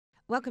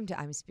Welcome to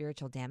I'm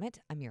Spiritual,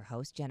 Dammit. I'm your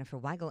host,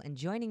 Jenniffer Weigel, and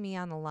joining me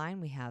on the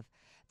line, we have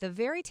the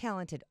very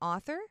talented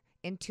author,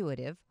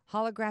 intuitive,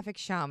 holographic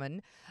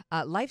shaman,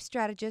 life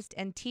strategist,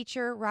 and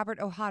teacher, Robert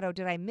Ohotto.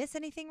 Did I miss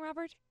anything,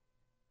 Robert?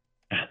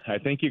 I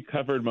think you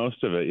covered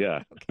most of it,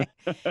 yeah.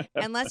 Okay.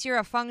 Unless you're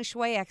a feng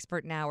shui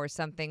expert now or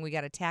something, we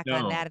got to tack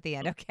on that at the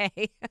end, okay?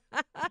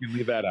 You can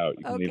leave that out.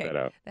 You can leave that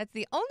out. That's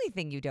the only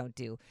thing you don't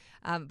do.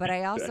 But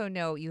I also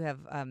know you have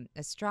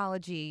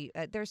astrology.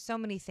 There's so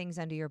many things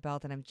under your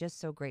belt, and I'm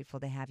just so grateful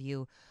to have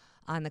you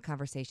on the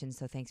conversation.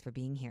 So thanks for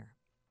being here.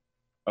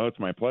 Oh, it's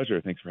my pleasure.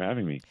 Thanks for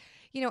having me.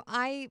 You know,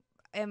 I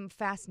am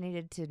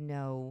fascinated to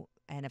know,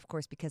 and of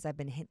course, because I've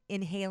been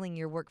inhaling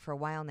your work for a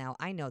while now,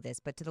 I know this,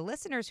 but to the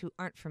listeners who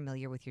aren't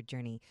familiar with your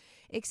journey,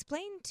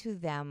 explain to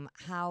them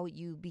how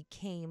you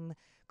became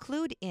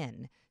clued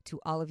in to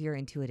all of your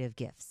intuitive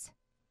gifts.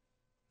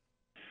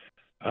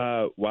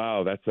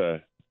 Wow, that's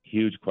a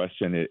huge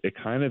question. It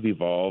kind of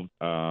evolved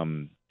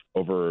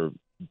over,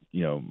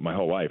 my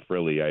whole life,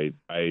 really. I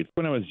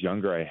when I was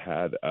younger, I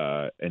had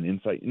an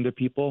insight into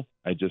people.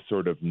 I just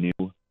sort of knew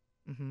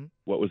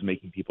what was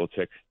making people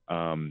tick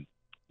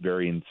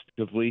very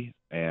instinctively.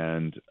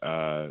 And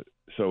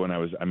so when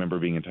I remember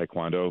being in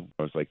Taekwondo,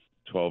 I was like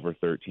 12 or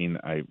 13.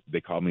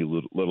 They called me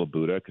Little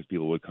Buddha because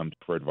people would come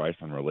for advice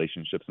on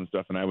relationships and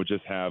stuff. And I would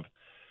just have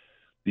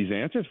these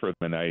answers for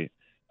them. And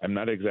I'm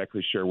not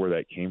exactly sure where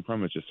that came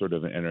from. It's just sort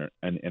of an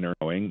inner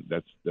knowing.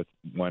 That's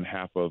one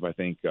half of, I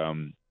think,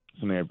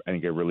 something I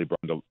think I really brought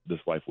into this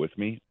life with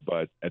me.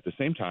 But at the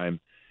same time,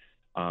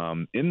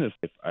 in this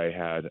life, I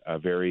had a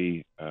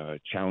very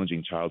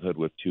challenging childhood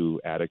with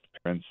two addict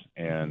parents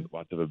and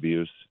lots of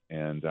abuse.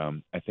 And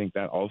I think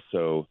that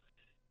also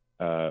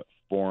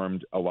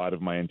formed a lot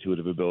of my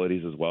intuitive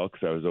abilities as well,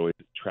 because I was always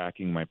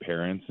tracking my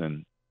parents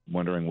and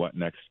wondering what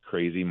next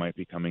crazy might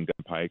be coming down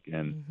the pike.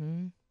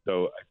 And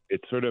so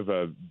it's sort of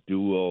a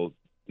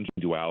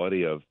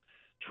duality of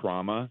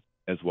trauma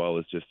as well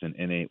as just an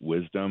innate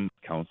wisdom,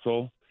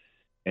 counsel,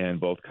 and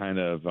both kind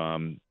of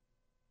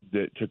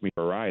that took me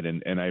for a ride.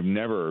 And I've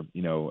never,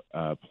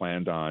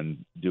 planned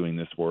on doing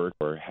this work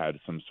or had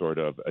some sort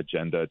of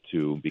agenda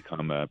to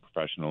become a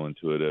professional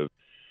intuitive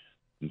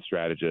and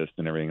strategist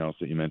and everything else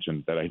that you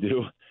mentioned that I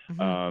do.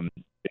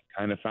 It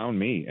kind of found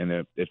me, and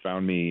it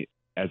found me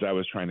as I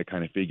was trying to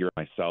kind of figure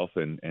out myself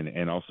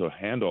and also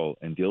handle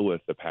and deal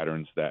with the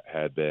patterns that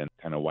had been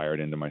kind of wired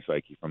into my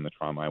psyche from the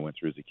trauma I went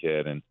through as a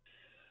kid. And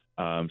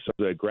so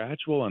the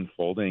gradual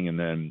unfolding, and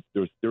then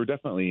there were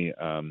definitely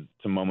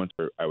some moments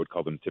where I would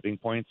call them tipping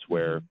points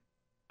where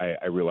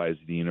I realized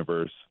the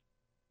universe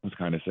was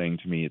kind of saying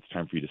to me, it's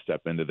time for you to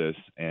step into this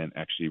and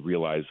actually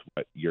realize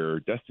what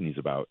your destiny's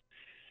about.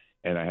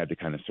 And I had to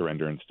kind of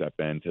surrender and step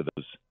into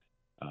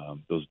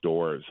those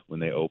doors when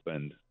they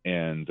opened.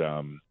 And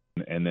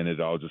then it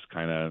all just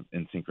kind of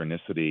in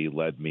synchronicity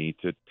led me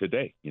to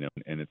today,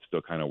 and it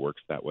still kind of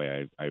works that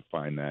way. I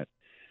find that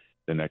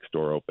the next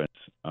door opens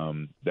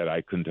that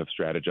I couldn't have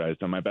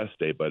strategized on my best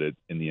day, but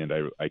in the end,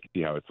 I can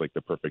see how it's like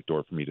the perfect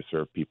door for me to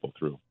serve people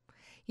through.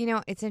 You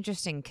know, it's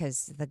interesting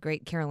because the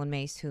great Carolyn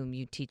Mace, whom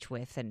you teach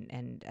with,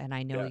 and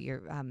I know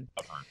you're,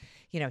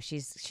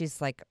 she's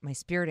like my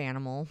spirit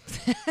animal,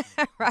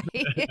 right?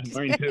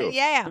 Mine too.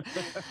 Yeah.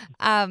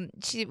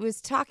 She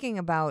was talking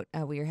about,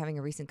 we were having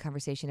a recent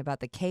conversation about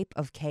the cape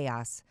of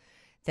chaos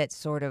that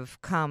sort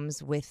of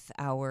comes with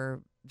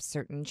our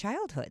certain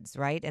childhoods,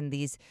 right? And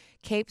these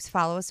capes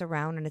follow us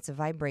around, and it's a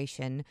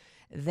vibration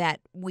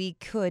that we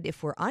could,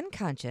 if we're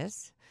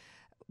unconscious,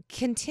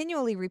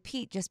 continually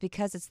repeat just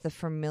because it's the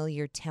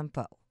familiar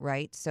tempo,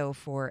 right? So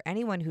for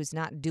anyone who's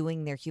not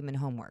doing their human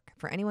homework,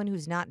 for anyone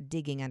who's not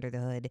digging under the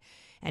hood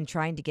and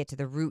trying to get to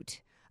the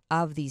root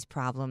of these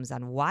problems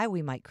on why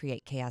we might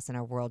create chaos in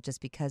our world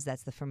just because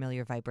that's the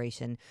familiar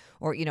vibration,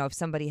 or, if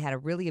somebody had a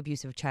really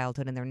abusive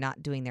childhood and they're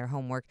not doing their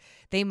homework,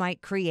 they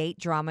might create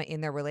drama in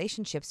their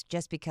relationships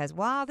just because,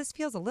 wow, this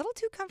feels a little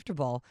too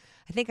comfortable.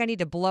 I think I need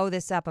to blow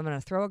this up. I'm going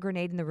to throw a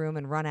grenade in the room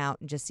and run out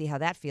and just see how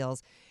that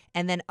feels.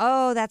 And then,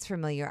 oh, that's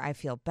familiar. I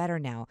feel better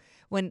now.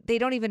 When they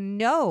don't even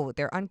know,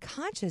 they're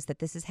unconscious that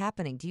this is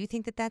happening. Do you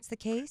think that that's the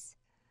case?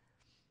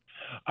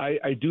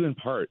 I do in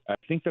part. I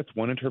think that's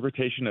one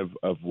interpretation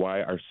of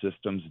why our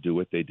systems do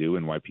what they do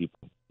and why people,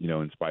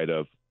 in spite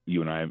of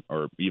you and I,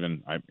 or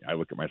even I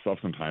look at myself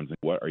sometimes and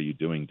what are you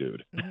doing,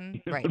 dude?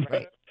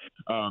 Right.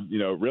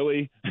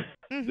 Really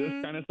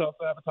this kind of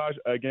self-sabotage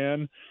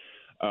again.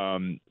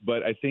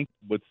 But I think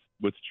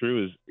what's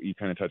true is you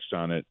kind of touched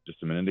on it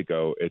just a minute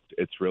ago.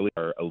 It's really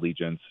our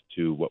allegiance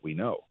to what we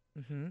know.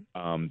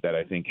 That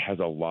I think has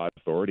a lot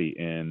of authority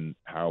in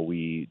how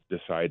we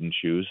decide and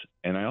choose.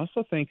 And I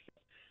also think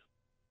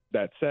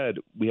that said,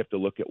 we have to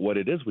look at what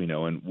it is we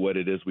know, and what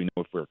it is we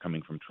know if we're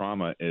coming from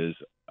trauma is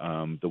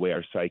the way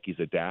our psyche's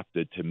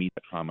adapted to meet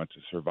the trauma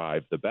to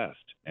survive the best.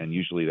 And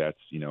usually that's,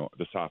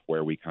 the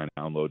software we kind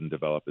of download and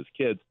develop as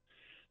kids.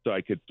 So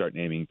I could start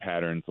naming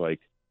patterns like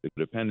the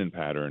dependent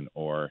pattern,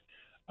 or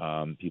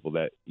people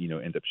that,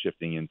 end up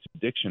shifting into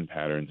addiction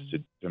patterns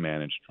to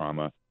manage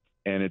trauma.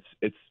 And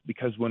it's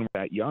because when we're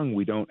that young,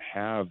 we don't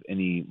have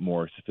any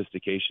more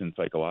sophistication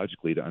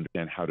psychologically to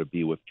understand how to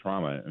be with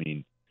trauma. I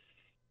mean,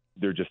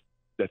 they're just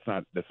that's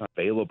not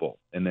available.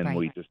 And then Right.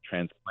 we just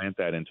transplant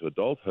that into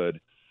adulthood,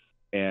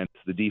 and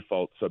it's the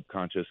default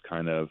subconscious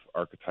kind of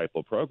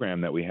archetypal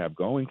program that we have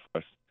going for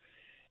us.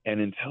 And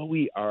until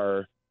we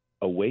are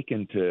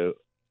awakened to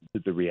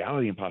the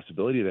reality and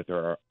possibility that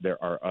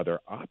there are other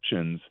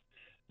options,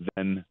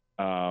 then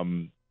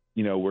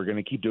we're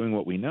going to keep doing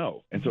what we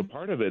know. And so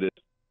part of it is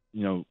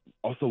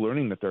also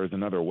learning that there is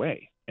another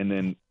way, and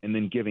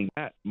then giving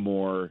that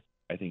more,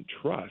 I think,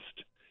 trust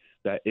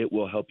that it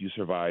will help you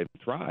survive,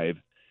 thrive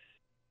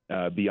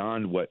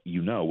beyond what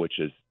which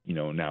is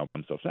now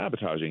I'm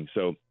self-sabotaging.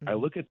 So I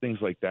look at things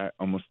like that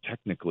almost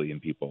technically in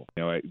people,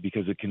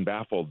 because it can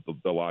baffle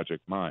the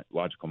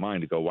logical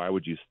mind to go, why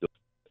would you still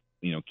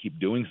keep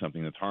doing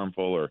something that's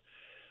harmful,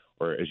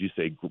 or as you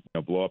say,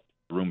 blow up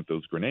the room with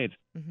those grenades?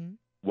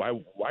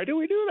 Why do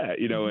we do that?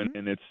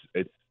 And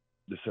it's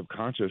the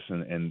subconscious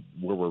and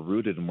where we're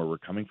rooted and where we're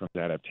coming from.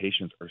 The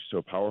adaptations are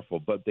so powerful,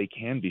 but they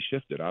can be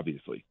shifted,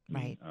 obviously.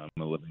 Right. I'm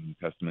a living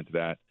testament to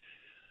that.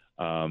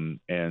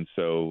 And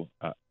so,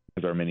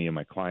 as are many of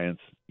my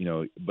clients,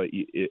 but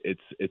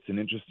it's an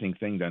interesting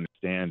thing to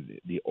understand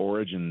the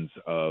origins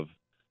of,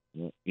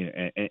 and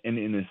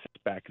in this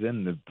back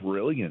then, the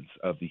brilliance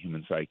of the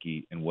human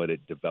psyche and what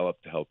it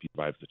developed to help you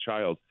survive as a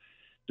child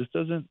just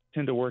doesn't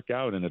tend to work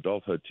out in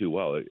adulthood too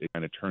well. It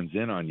kind of turns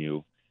in on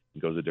you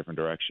and goes a different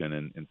direction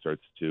and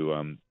starts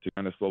to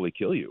kind of slowly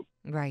kill you.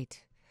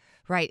 Right.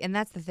 Right. And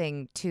that's the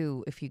thing,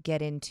 too, if you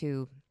get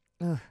into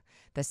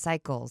the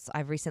cycles.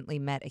 I've recently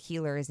met a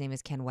healer. His name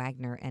is Ken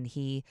Wagner, and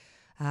he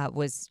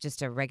was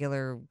just a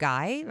regular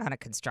guy on a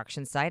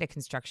construction site, a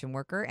construction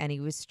worker, and he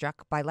was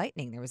struck by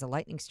lightning. There was a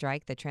lightning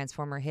strike. The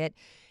transformer hit,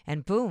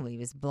 and boom, he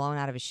was blown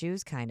out of his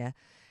shoes, kind of.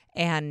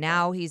 And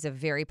now he's a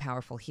very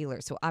powerful healer.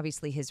 So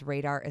obviously his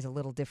radar is a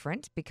little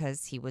different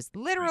because he was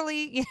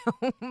literally,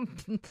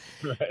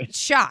 Right.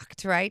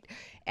 shocked, right?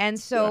 And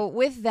so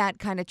with that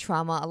kind of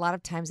trauma, a lot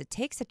of times it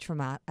takes a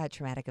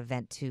traumatic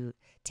event to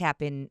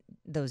tap in,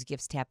 those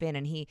gifts tap in.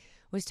 And he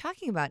was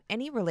talking about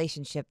any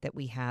relationship that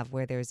we have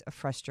where there's a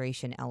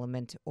frustration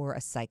element or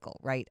a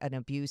cycle, right? An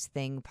abuse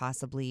thing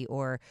possibly,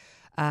 or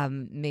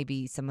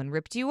maybe someone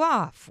ripped you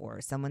off, or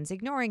someone's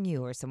ignoring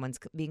you, or someone's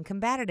being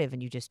combative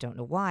and you just don't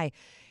know why.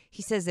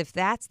 He says if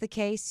that's the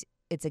case,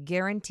 it's a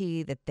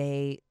guarantee that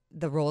the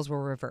roles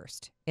were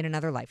reversed in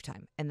another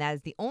lifetime. And that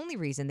is the only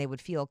reason they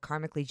would feel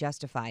karmically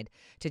justified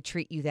to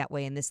treat you that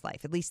way in this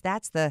life. At least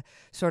that's the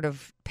sort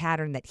of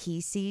pattern that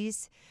he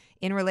sees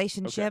in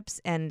relationships.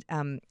 Okay.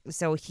 And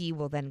so he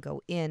will then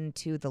go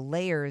into the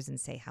layers and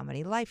say, how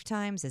many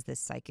lifetimes? Is this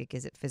psychic?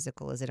 Is it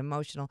physical? Is it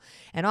emotional?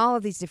 And all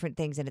of these different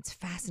things. And it's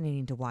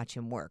fascinating to watch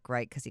him work,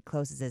 right? Because he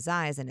closes his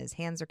eyes and his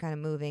hands are kind of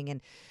moving,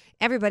 and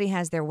everybody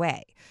has their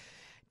way.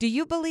 Do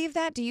you believe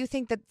that? Do you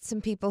think that some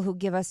people who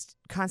give us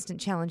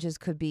constant challenges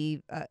could be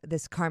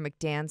this karmic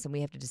dance and we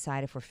have to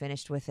decide if we're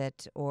finished with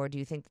it? Or do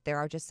you think that there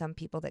are just some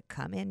people that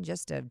come in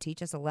just to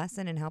teach us a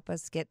lesson and help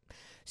us get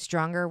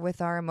stronger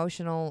with our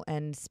emotional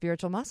and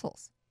spiritual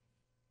muscles?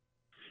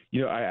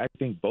 I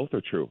think both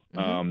are true.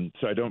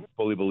 So I don't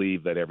fully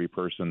believe that every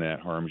person that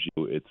harms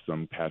you, it's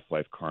some past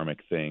life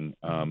karmic thing.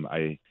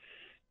 I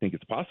think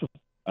it's possible.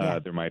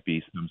 There might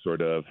be some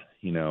sort of,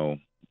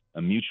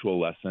 a mutual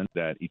lesson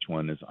that each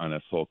one is on a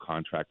soul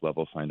contract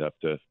level signed up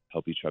to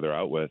help each other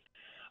out with.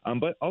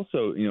 But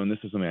also, and this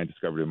is something I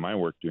discovered in my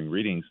work doing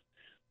readings,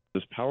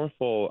 this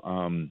powerful,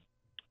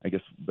 I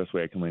guess the best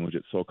way I can language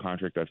it, soul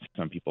contract I've seen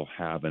some people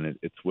have, and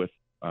it's with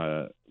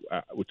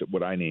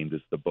what I named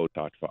as the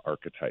Bodhisattva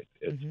archetype,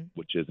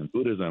 which is in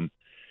Buddhism,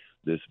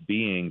 this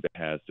being that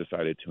has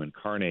decided to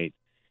incarnate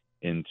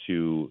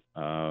into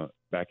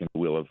back into the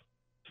wheel of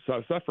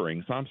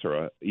suffering,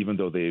 samsara, even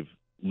though they've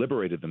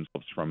liberated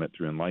themselves from it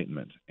through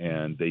enlightenment,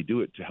 and they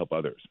do it to help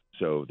others.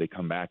 So they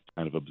come back to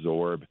kind of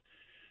absorb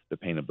the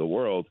pain of the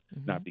world,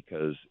 not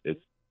because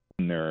it's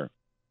in their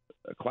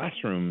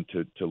classroom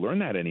to learn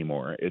that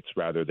anymore. It's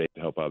rather they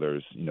help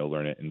others,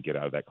 learn it and get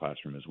out of that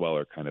classroom as well,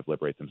 or kind of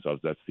liberate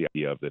themselves. That's the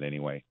idea of it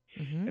anyway.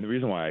 And the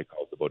reason why I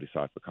call it the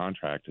Bodhisattva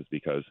contract is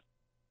because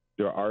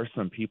there are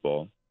some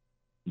people,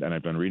 and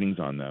I've done readings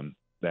on them,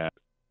 that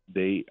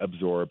they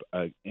absorb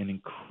an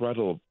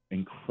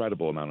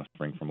incredible amount of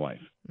suffering from life.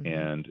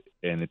 And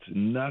it's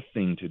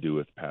nothing to do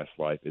with past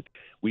life.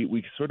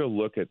 We sort of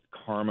look at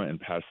karma and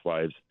past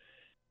lives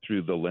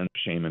through the lens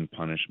of shame and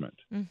punishment.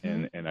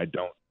 And I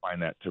don't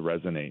find that to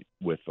resonate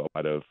with a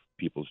lot of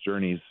people's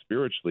journeys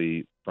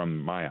spiritually from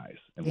my eyes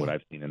and what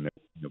I've seen in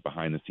their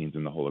behind the scenes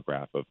in the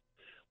holograph of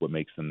what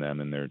makes them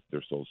and their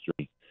soul's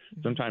journey.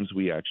 Sometimes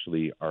we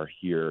actually are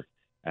here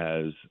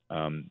as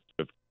sort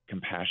of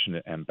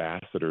compassionate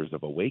ambassadors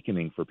of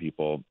awakening for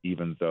people,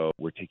 even though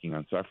we're taking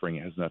on suffering.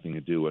 It has nothing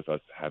to do with us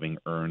having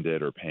earned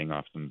it or paying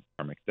off some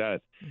karmic debt.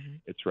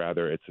 It's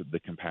rather, it's the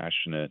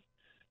compassionate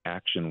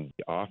action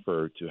we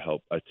offer to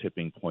help a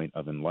tipping point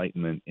of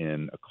enlightenment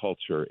in a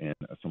culture, in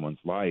someone's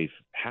life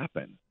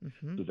happen,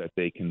 so that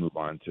they can move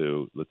on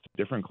to a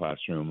different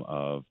classroom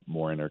of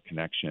more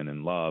interconnection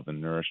and love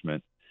and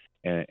nourishment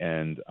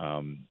and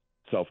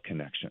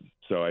self-connection.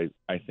 So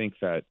I think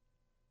that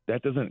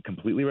doesn't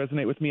completely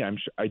resonate with me.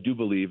 I do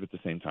believe at the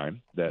same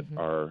time that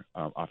are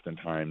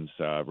oftentimes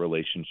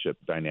relationship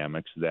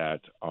dynamics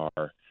that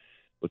are,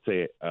 let's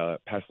say,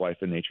 past life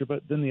in nature.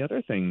 But then the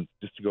other thing,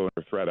 just to go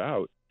and thread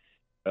out,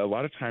 a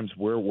lot of times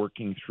we're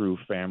working through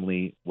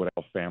family, what I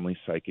call family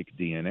psychic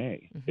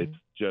DNA. It's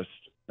just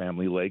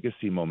family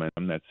legacy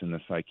momentum that's in the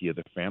psyche of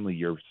the family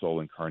your soul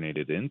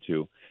incarnated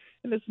into.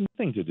 And it's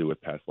nothing to do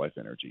with past life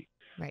energy.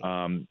 Right.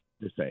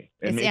 To say.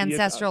 And it's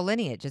ancestral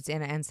lineage. It's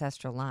in an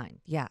ancestral line.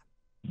 Yeah.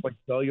 Like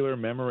cellular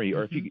memory,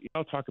 or if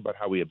I'll talk about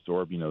how we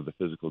absorb, the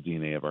physical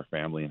DNA of our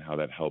family and how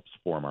that helps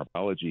form our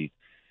biology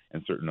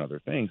and certain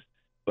other things.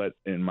 But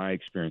in my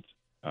experience,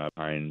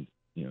 behind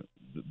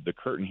the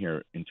curtain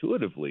here,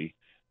 intuitively,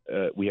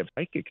 we have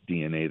psychic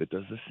DNA that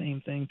does the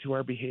same thing to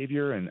our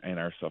behavior and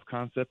our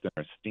self-concept and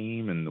our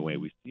esteem and the way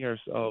we see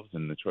ourselves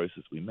and the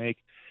choices we make.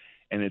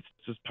 And it's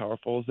just as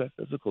powerful as that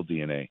physical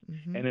DNA.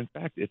 And in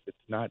fact, if it's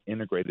not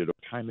integrated over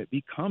time, it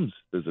becomes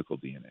physical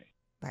DNA.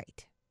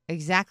 Right.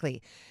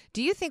 Exactly.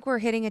 Do you think we're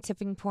hitting a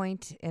tipping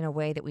point in a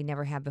way that we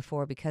never have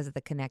before because of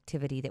the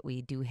connectivity that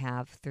we do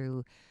have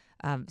through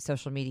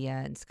social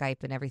media and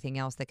Skype and everything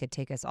else that could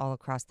take us all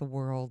across the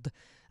world?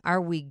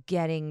 Are we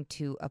getting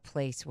to a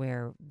place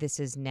where this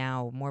is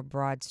now more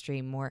broad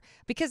stream, more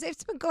because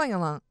it's been going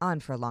on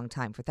for a long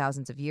time, for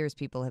thousands of years?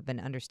 People have been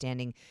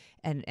understanding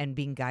and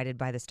being guided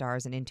by the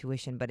stars and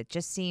intuition, but it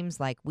just seems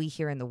like we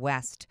here in the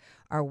West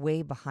are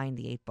way behind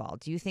the eight ball.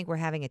 Do you think we're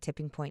having a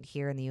tipping point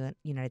here in the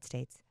United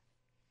States?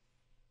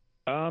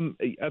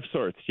 Of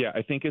sorts, yeah.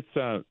 I think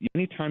it's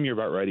anytime you're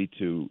about ready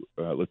to,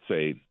 let's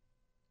say,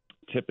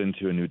 tip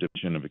into a new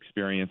dimension of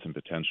experience and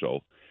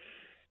potential,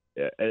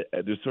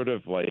 there's sort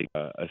of like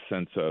a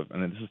sense of,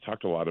 and this is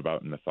talked a lot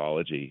about in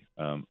mythology,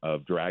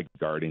 of drag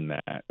guarding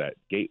that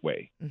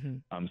gateway.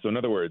 So in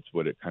other words,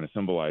 what it kind of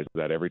symbolizes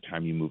that every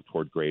time you move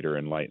toward greater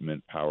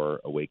enlightenment, power,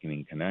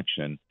 awakening,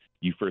 connection,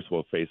 you first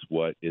will face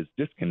what is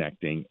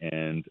disconnecting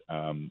and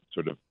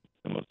sort of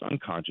the most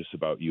unconscious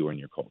about you and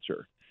your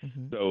culture.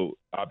 So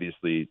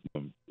obviously,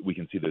 we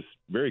can see this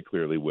very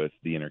clearly with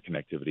the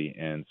interconnectivity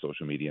and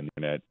social media and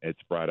the internet. It's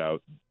brought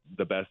out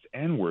the best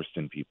and worst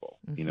in people.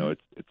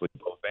 It's like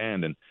both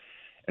and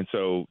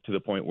so to the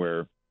point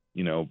where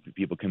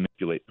people can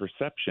manipulate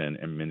perception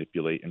and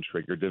manipulate and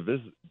trigger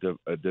divisions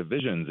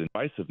and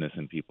divisiveness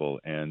in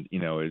people, and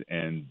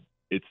and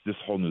it's this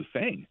whole new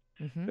thing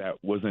that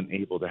wasn't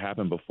able to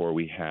happen before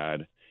we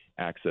had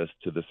access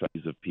to the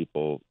psyches of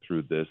people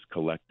through this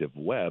collective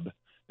web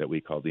that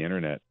we call the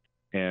internet.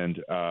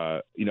 And,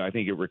 I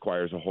think it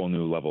requires a whole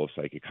new level of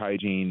psychic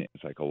hygiene,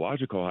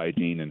 psychological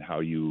hygiene, and how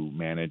you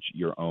manage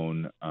your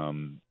own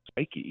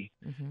psyche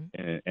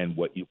and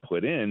what you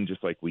put in,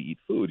 just like we eat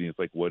food. It's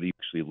like, what do you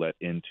actually let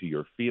into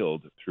your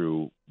field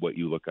through what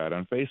you look at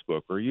on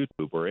Facebook or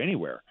YouTube or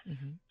anywhere?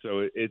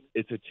 So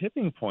it's a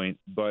tipping point,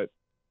 but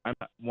I'm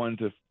not one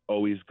to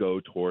always go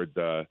toward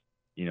the,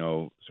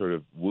 sort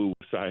of woo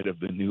side of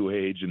the new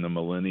age and the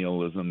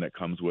millennialism that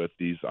comes with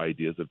these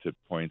ideas of tip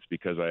points,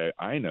 because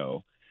I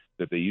know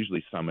that they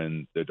usually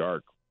summon the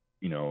dark,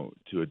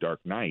 to a dark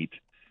night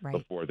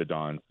before the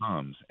dawn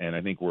comes. And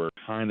I think we're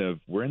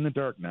in the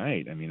dark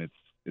night. I mean,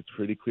 it's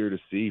pretty clear to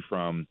see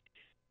from,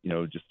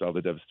 just all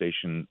the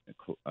devastation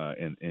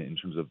in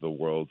terms of the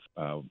world's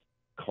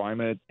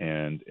climate,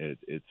 and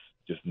it's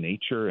just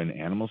nature and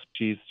animal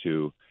species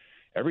to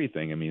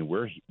everything. I mean,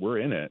 we're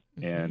in it.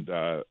 And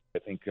I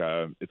think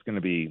it's going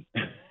to be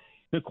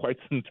quite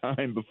some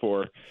time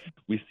before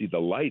we see the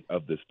light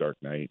of this dark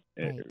night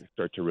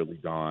start to really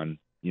dawn.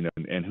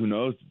 And who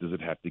knows, does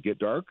it have to get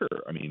darker?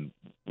 I mean,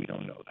 we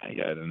don't know that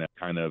yet. And that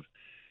kind of,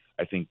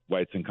 I think,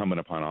 why it's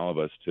incumbent upon all of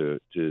us to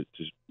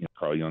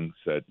Carl Jung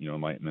said,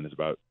 enlightenment is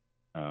about,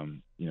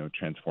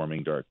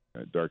 transforming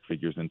dark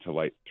figures into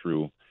light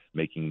through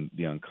making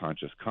the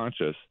unconscious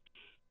conscious.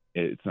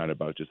 It's not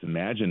about just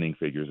imagining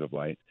figures of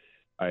light.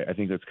 I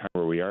think that's kind of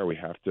where we are. We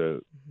have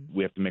to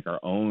make our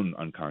own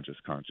unconscious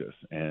conscious,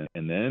 and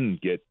then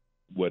get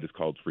what is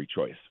called free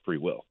choice, free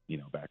will,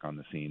 back on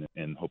the scene.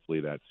 And hopefully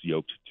that's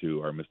yoked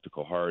to our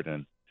mystical heart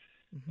and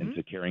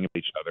to caring of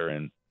each other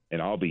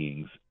and all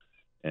beings,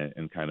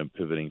 and kind of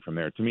pivoting from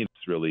there. To me,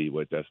 it's really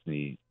what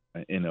destiny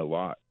in a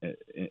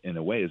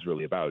way is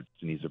really about.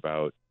 Destiny's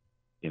about,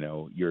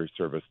 your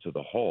service to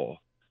the whole,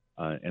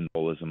 and the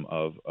holism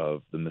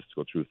of the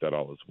mystical truth that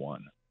all is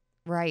one.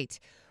 Right.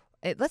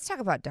 Let's talk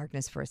about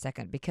darkness for a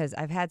second, because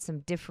I've had some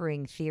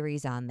differing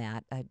theories on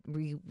that.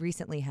 We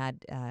recently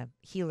had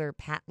healer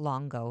Pat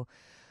Longo,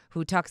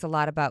 who talks a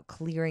lot about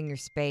clearing your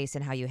space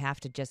and how you have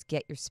to just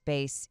get your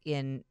space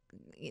in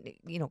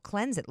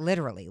cleanse it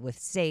literally with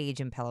sage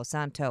and Palo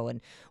Santo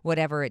and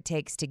whatever it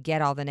takes to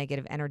get all the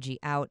negative energy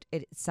out.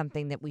 It's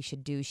something that we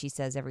should do, she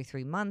says, every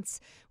 3 months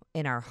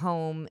in our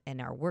home,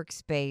 in our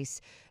workspace,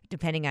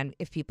 depending on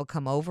if people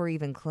come over,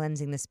 even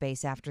cleansing the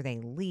space after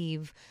they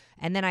leave.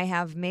 And then I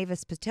have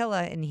Mavis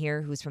Patilla in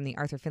here, who's from the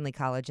Arthur Findlay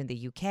College in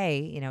the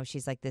UK.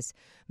 She's like this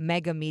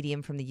mega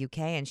medium from the UK,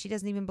 and she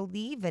doesn't even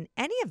believe in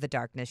any of the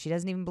darkness. She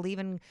doesn't even believe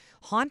in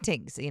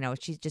hauntings.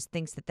 She just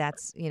thinks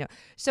that's.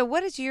 So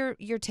what is your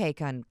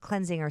take on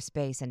cleansing our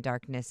space and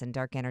darkness and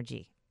dark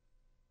energy?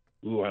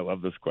 Ooh, I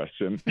love this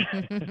question.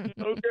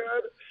 So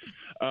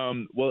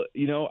good. Well,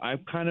 I'm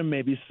kind of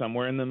maybe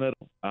somewhere in the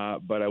middle,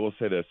 but I will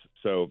say this.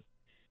 So,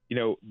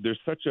 there's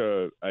such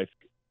a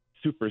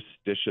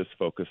superstitious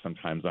focus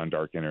sometimes on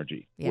dark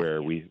energy,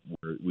 where we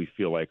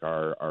feel like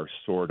our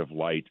sword of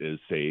light is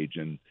sage.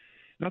 And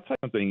that's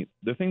something,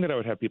 the thing that I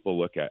would have people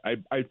look at.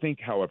 I think,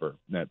 however,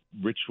 that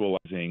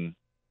ritualizing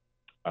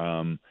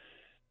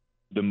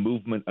the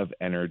movement of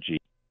energy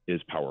is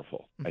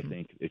powerful. I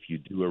think if you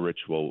do a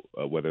ritual,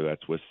 whether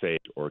that's with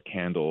sage or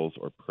candles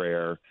or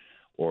prayer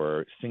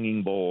or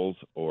singing bowls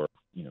or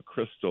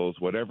crystals,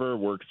 whatever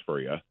works for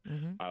you.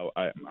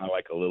 I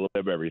like a little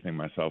bit of everything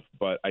myself,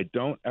 but I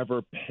don't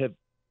ever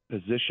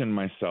position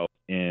myself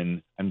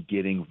in I'm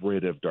getting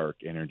rid of dark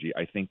energy.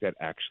 I think that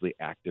actually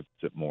activates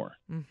it more.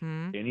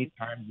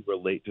 Anytime you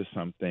relate to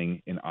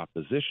something in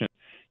opposition,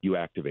 you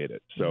activate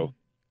it. So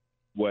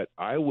what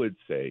I would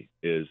say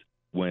is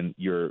when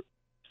you're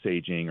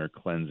saging or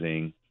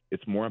cleansing,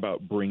 it's more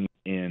about bringing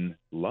in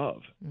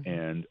love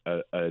and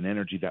an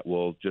energy that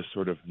will just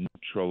sort of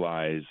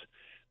neutralize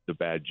the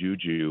bad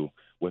juju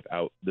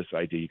without this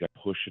idea you got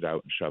to push it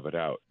out and shove it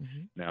out.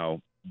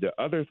 Now, the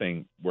other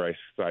thing where I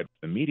side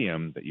with the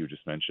medium that you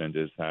just mentioned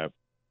is that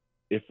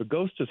if a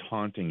ghost is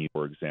haunting you,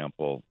 for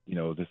example,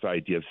 this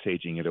idea of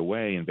saging it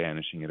away and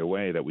banishing it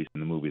away that we see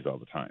in the movies all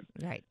the time,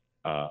 right?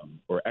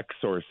 Or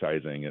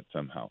exorcising it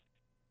somehow.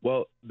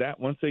 Well, that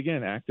once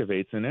again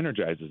activates and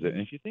energizes it.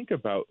 And if you think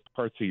about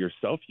parts of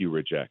yourself you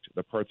reject,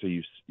 the parts of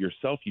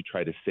yourself you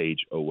try to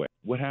sage away,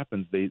 what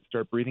happens? They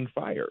start breathing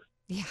fire.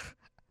 Yeah.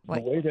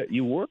 The way that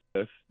you work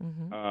with,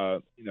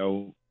 a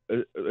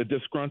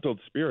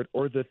disgruntled spirit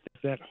or the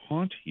things that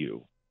haunt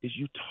you is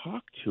you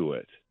talk to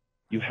it.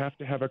 You have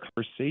to have a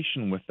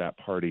conversation with that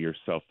part of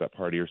yourself, that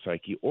part of your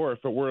psyche. Or if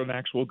it were an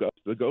actual ghost,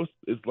 the ghost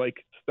is like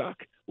stuck,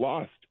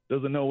 lost,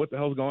 doesn't know what the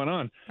hell's going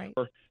on,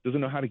 or doesn't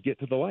know how to get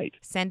to the light.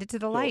 Send it to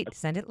the light.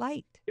 Send it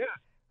light. Yeah.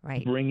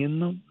 Right. Bring in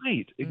the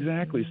light.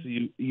 Exactly. So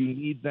you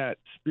need that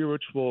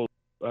spiritual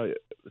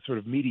sort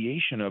of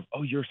mediation of,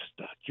 oh, you're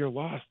stuck, you're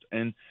lost.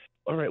 And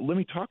all right, let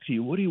me talk to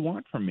you. What do you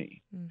want from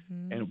me?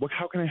 And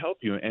how can I help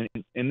you? And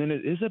then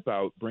it is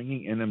about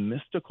bringing in a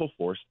mystical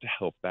force to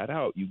help that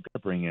out. You've got to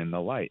bring in the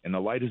light, and the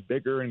light is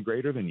bigger and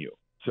greater than you.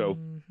 So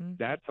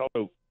that's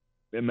also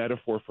a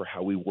metaphor for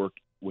how we work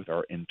with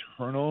our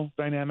internal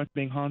dynamic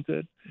being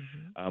haunted,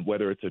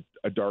 whether it's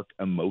a dark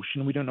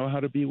emotion we don't know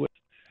how to be with,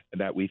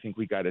 that we think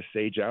we got to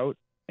sage out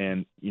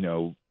and,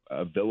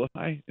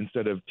 vilify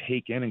instead of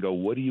take in and go,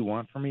 what do you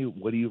want from me?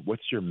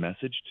 What's your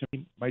message to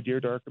me, my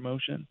dear dark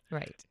emotion?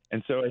 Right.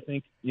 And so I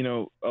think,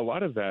 a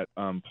lot of that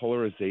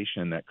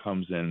polarization that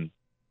comes in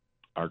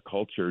our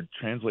culture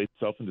translates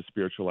itself into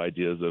spiritual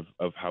ideas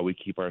of how we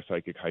keep our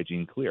psychic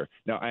hygiene clear.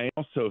 Now, I am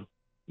also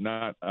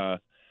not, I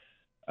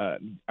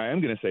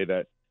am going to say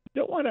that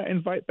you don't want to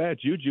invite bad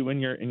juju in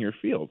your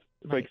field.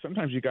 It's like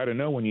sometimes you got to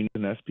know when you need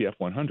an SPF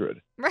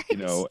 100. Right.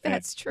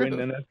 That's true. When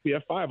an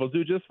SPF 5 will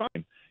do just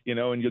fine,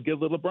 and you'll get a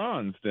little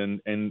bronzed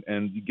and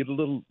you get a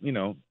little,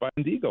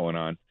 vitamin D going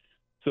on.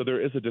 So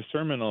there is a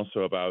discernment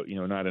also about,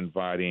 not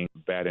inviting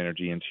bad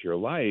energy into your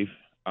life.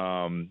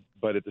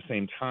 But at the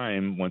same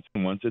time, once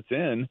it's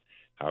in,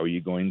 how are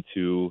you going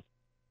to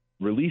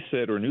release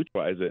it or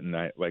neutralize it? And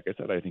like I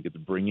said, I think it's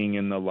bringing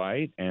in the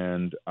light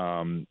and,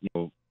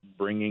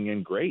 bringing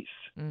in grace,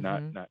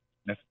 not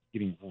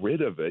getting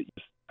rid of it,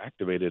 just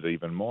activate it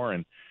even more.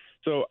 And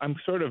so I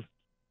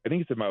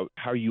think it's about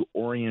how you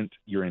orient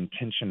your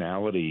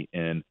intentionality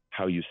in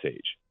how you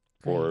sage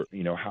or,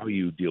 how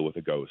you deal with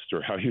a ghost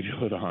or how you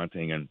deal with a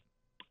haunting. And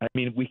I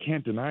mean, we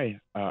can't deny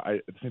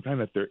at the same time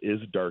that there is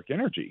dark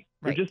energy.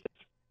 Right. Just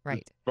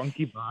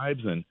funky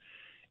vibes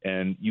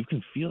and you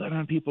can feel that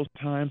on people's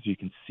times. You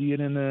can see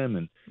it in them.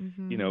 And,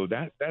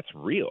 that's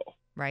real.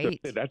 Right.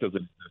 So that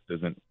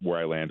isn't where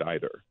I land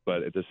either.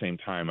 But at the same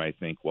time, I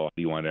think, well, how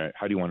do you want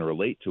to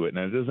relate to it?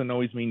 And it doesn't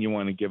always mean you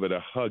want to give it a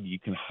hug. You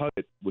can hug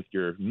it with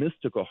your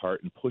mystical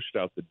heart and push it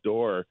out the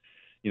door,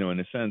 in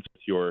a sense,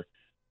 with your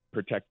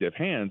protective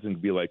hands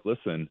and be like,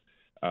 listen,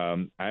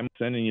 I'm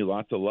sending you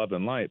lots of love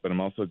and light, but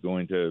I'm also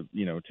going to,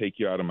 take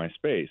you out of my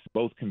space.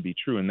 Both can be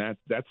true. And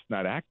that's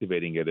not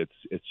activating it.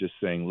 It's just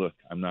saying, look,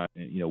 I'm not,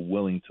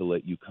 willing to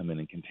let you come in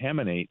and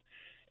contaminate.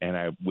 And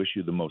I wish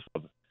you the most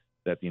love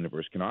that the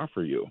universe can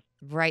offer you.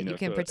 Right. You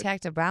can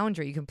protect a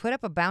boundary. You can put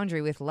up a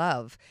boundary with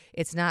love.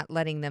 It's not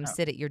letting them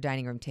sit at your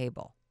dining room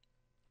table.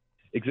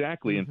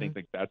 Exactly. And think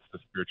like that's the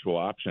spiritual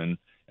option.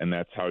 And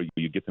that's how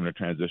you get them to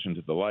transition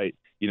to the light.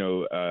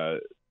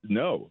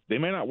 no, they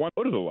may not want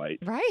to go to the light.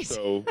 Right.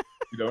 So,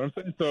 you know what I'm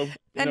saying? So,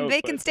 And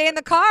they can but stay in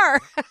the car.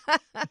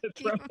 that's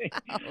Keep 'em right.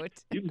 out.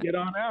 You can get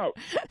on out.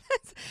 Go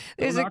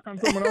There's a knock on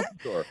someone else's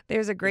door.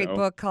 there's a You great know.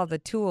 book called The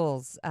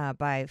Tools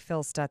by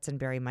Phil Stutz and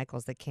Barry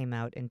Michaels that came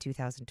out in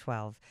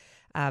 2012,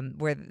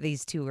 where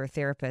these two are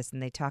therapists,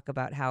 and they talk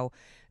about how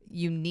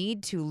you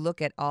need to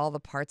look at all the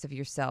parts of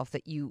yourself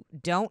that you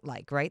don't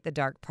like, right? The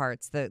dark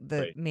parts, the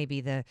Right.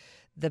 maybe the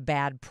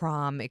bad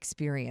prom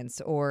experience,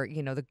 or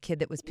the kid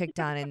that was picked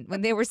on and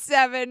when they were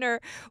 7,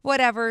 or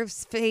whatever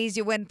phase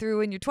you went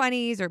through in your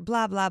 20s, or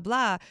blah blah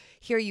blah.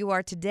 Here you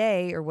are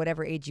today, or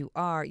whatever age you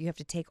are. You have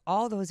to take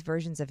all those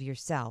versions of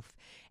yourself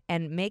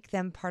and make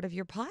them part of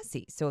your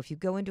posse. So if you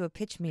go into a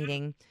pitch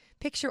meeting,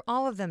 picture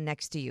all of them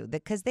next to you,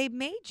 because they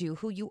made you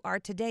who you are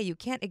today. You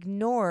can't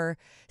ignore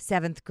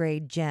 7th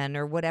grade Jen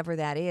or whatever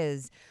that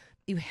is.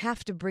 You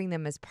have to bring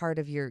them as part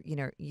of your,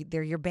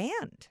 they're your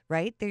band,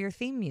 right? They're your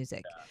theme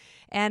music.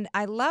 And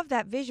I love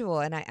that visual.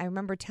 And I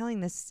remember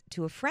telling this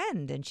to a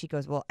friend, and she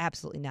goes, well,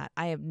 absolutely not.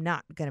 I am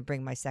not going to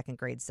bring my 2nd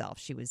grade self.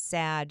 She was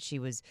sad. She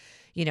was,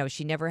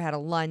 she never had a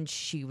lunch.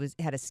 She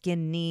had a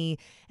skinned knee.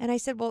 And I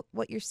said, well,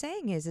 what you're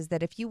saying is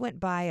that if you went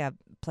by a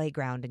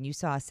playground and you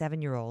saw a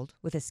 7-year-old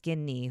with a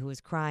skinned knee who was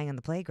crying on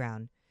the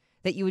playground,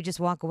 that you would just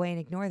walk away and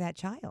ignore that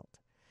child.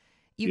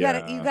 You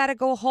Yeah. gotta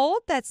go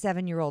hold that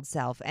 7-year-old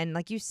self, and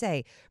like you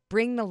say,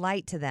 bring the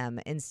light to them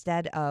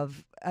instead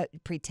of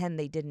pretend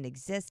they didn't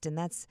exist. And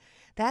that's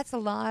a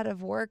lot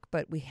of work,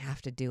 but we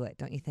have to do it,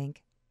 don't you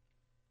think?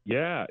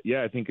 Yeah.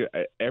 I think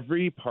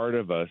every part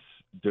of us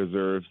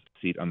deserves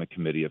a seat on the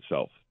committee of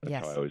self. That's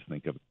how I Yes. always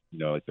think of,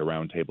 like the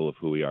round table of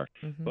who we are.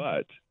 Mm-hmm.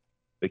 But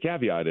the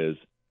caveat is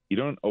you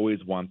don't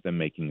always want them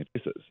making the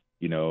choices.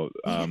 You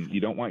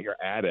don't want your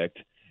addict,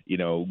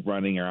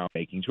 running around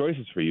making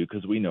choices for you,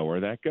 because we know where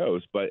that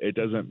goes. But it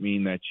doesn't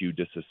mean that you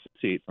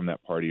disassociate from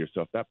that part of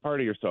yourself,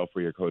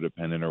 where you're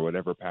codependent or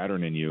whatever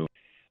pattern in you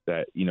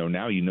that,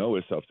 now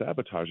is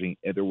self-sabotaging.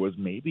 And there was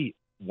maybe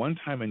one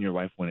time in your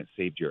life when it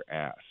saved your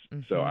ass.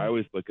 So I Mm-hmm.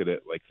 always look at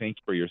it like, thank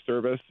you for your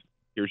service.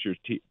 Here's your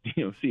seat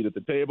at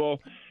the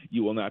table.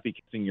 You will not be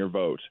casting your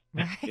vote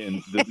Right.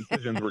 in the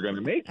decisions we're going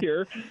to make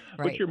here,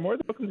 but Right. you're more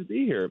than welcome to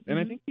be here. And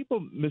I Mm-hmm. think people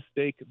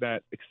mistake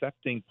that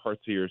accepting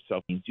parts of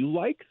yourself means you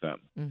like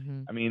them.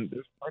 Mm-hmm. I mean,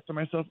 there's parts of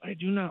myself I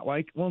do not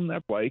like, will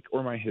never like,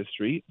 or my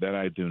history that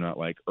I do not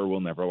like or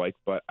will never like,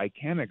 but I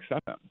can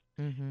accept them.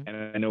 Mm-hmm. And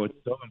I know it's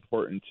so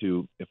important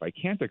to, if I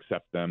can't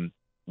accept them,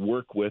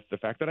 work with the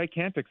fact that I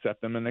can't accept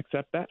them and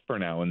accept that for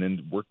now, and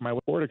then work my way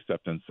toward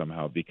acceptance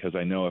somehow, because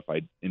I know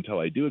until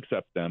I do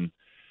accept them,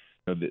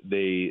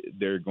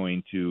 they're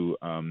going to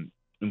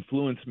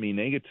influence me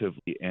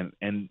negatively.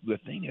 And the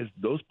thing is,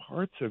 those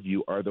parts of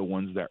you are the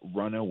ones that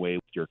run away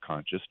with your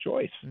conscious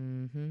choice.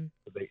 Mm-hmm.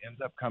 So they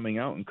end up coming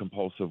out in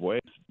compulsive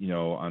ways,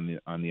 on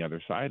the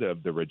other side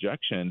of the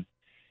rejection.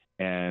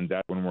 And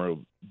that's when we're,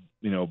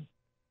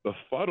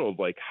 befuddled,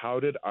 like, how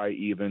did I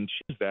even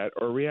choose that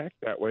or react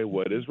that way?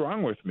 What is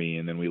wrong with me?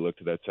 And then we look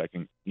to that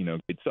second,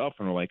 grade self,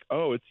 and we're like,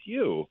 oh, it's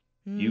you.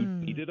 You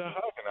needed a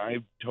hug, and I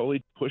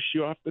totally pushed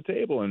you off the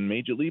table and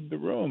made you leave the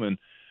room. And,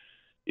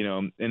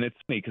 and it's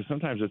funny because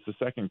sometimes it's the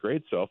 2nd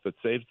grade self that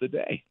saves the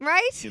day.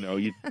 Right?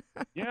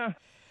 Yeah.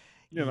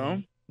 Yeah.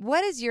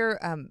 What is your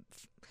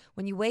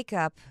when you wake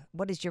up,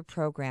 what is your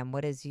program?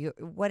 What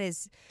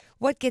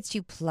gets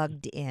you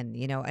plugged in,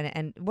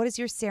 and what is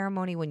your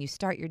ceremony when you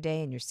start your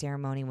day and your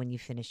ceremony when you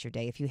finish your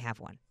day, if you have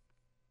one?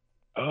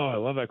 Oh, I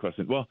love that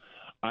question. Well,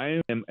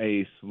 I am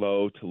a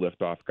slow to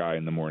lift off guy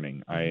in the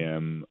morning. I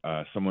am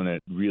someone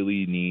that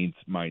really needs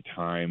my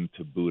time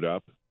to boot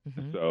up.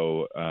 Mm-hmm.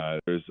 So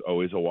there's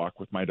always a walk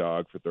with my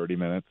dog for 30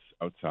 minutes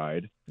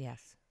outside.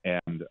 Yes.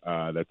 And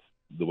that's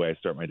the way I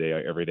start my day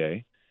every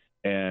day.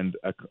 And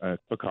a cup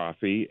of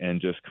coffee,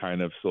 and just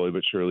kind of slowly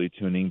but surely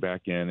tuning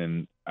back in.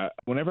 And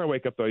whenever I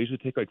wake up, though, I usually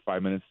take like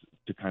 5 minutes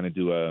to kind of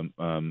do a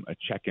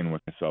check-in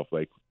with myself,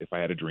 like if I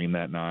had a dream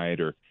that night,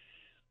 or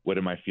what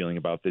am I feeling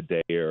about the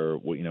day, or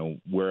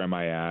where am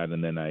I at?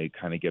 And then I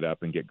kind of get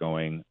up and get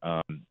going,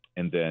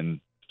 and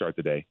then start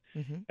the day.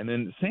 Mm-hmm. And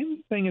then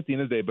same thing at the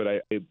end of the day, but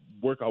I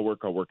work,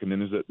 and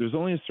then there's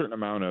only a certain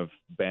amount of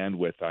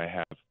bandwidth I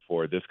have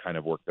for this kind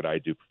of work that I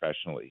do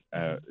professionally.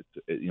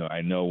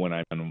 I know when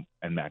I'm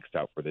maxed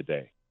out for the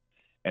day,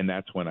 and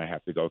that's when I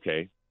have to go,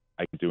 okay,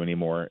 I can't do any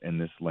more in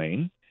this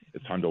lane.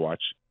 It's time to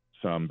watch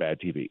some bad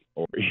TV,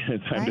 or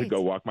it's time to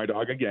go walk my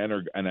dog again.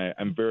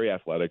 I'm very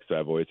athletic, so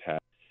I've always had,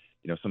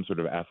 some sort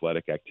of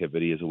athletic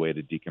activity as a way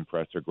to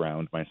decompress or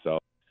ground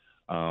myself.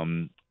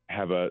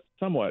 Have a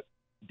somewhat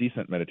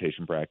decent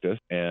meditation practice,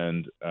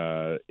 and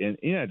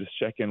just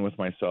check in with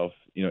myself,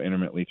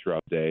 intermittently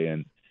throughout the day,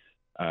 and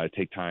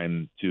take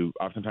time to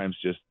oftentimes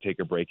just take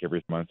a break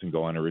every month and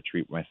go on a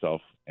retreat with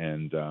myself,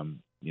 and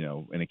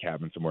in a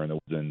cabin somewhere in the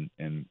woods,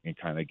 and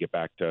kind of get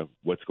back to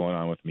what's going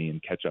on with me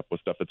and catch up with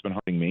stuff that's been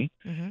haunting me,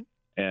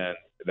 and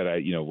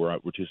that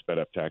we're too sped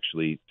up to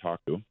actually talk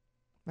to,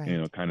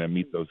 kind of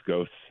meet those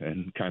ghosts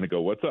and kind of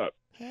go, what's up?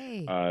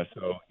 Hey.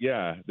 So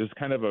yeah, there's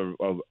kind of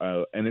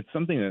and it's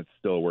something that's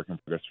still a work in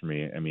progress for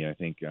me. I mean, I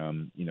think,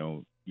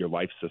 your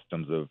life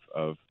systems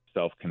of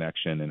self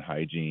connection and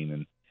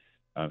hygiene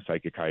and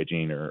psychic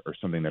hygiene or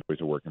something that's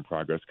always a work in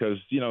progress because,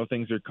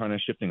 things are kind of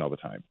shifting all the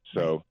time.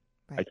 So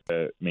I Right. try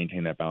to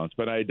maintain that balance.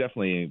 But I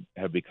definitely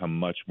have become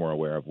much more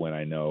aware of when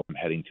I know I'm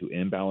heading to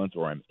imbalance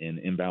or I'm in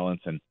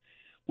imbalance and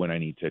when I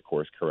need to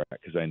course correct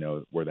because I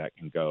know where that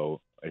can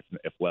go.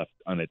 If left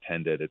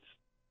unattended, it's,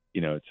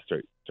 it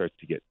starts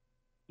to get,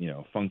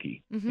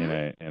 funky. Mm-hmm.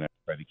 And I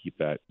try to keep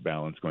that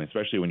balance going,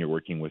 especially when you're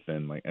working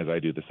within, like, as I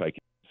do, the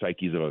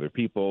psyches of other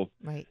people.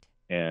 Right.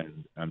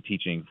 And I'm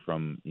teaching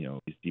from,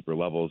 these deeper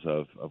levels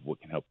of what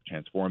can help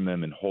transform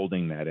them and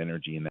holding that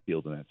energy in that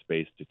field in that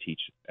space to teach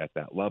at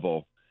that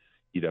level.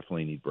 You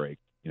definitely need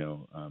breaks,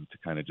 to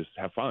kind of just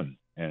have fun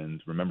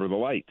and remember the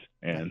light.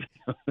 And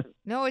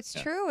No, it's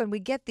yeah. true. And we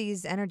get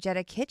these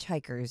energetic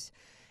hitchhikers,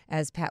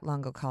 as Pat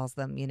Longo calls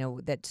them,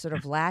 that sort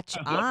of latch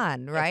I love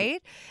on,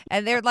 right?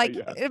 And they're like,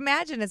 yeah.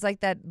 imagine it's like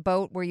that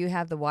boat where you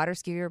have the water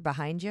skier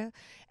behind you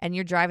and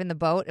you're driving the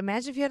boat.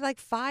 Imagine if you had like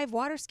 5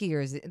 water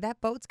skiers,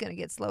 that boat's going to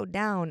get slowed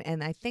down.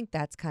 And I think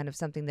that's kind of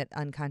something that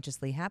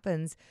unconsciously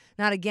happens,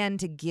 not again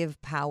to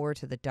give power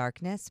to the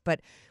darkness, but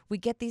we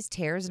get these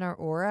tears in our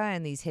aura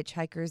and these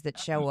hitchhikers that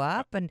show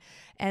up and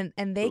they can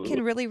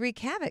Absolutely. really wreak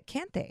havoc,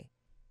 can't they?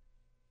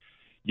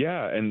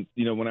 Yeah, and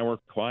when I work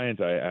with clients,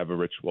 I have a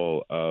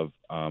ritual of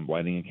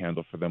lighting a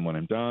candle for them when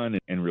I'm done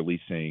and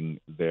releasing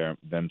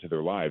them to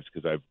their lives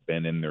because I've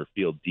been in their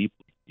field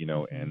deeply,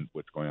 Hmm. and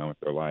what's going on with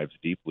their lives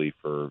deeply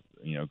for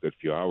a good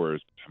few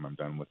hours by the time I'm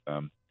done with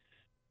them,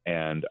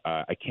 and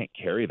I can't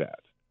carry that,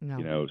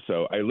 No.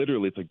 So I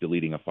literally it's like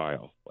deleting a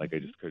file, like I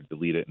Hmm. just could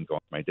delete it and go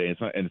on my day. It's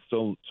not, and it's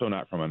so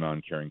not from a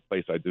non-caring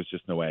place. There's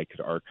just no way I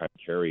could archive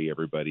carry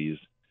everybody's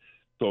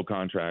soul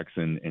contracts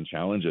and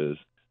challenges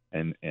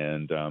and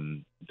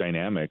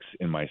dynamics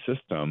in my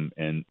system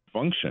and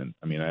function.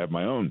 I mean, I have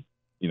my own,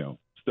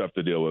 stuff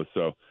to deal with.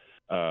 So,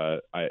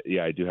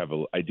 I do have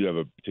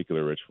a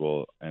particular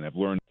ritual, and I've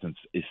learned since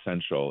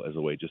essential as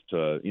a way just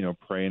to,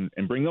 pray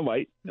and bring the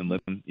light and Hmm.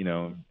 let them,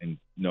 and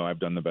know I've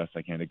done the best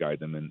I can to guide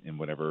them in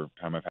whatever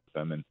time I've had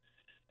them and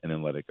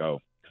then let it go.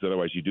 Because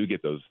otherwise you do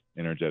get those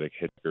energetic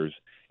hitters,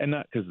 and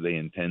not because they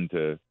intend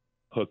to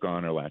hook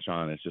on or latch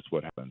on. It's just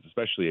what happens,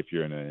 especially if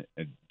you're in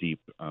a deep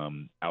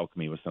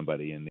alchemy with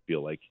somebody and they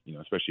feel like,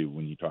 especially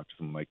when you talk to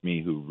someone like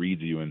me who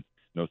reads you and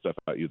knows stuff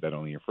about you that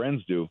only your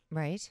friends do.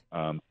 Right.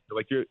 They're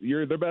like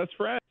you're their best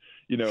friend,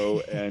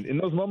 and in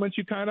those moments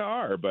you kind of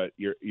are, but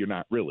you're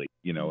not really,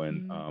 and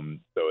Hmm.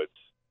 so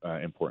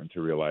it's important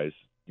to realize,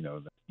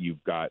 that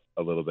you've got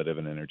a little bit of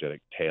an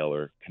energetic tail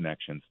or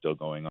connection still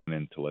going on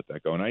and to let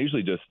that go. And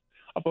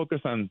I'll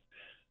focus on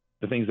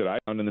the things that I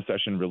found in the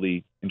session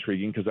really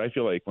intriguing because I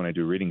feel like when I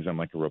do readings, I'm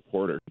like a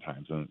reporter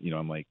sometimes. And,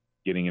 I'm like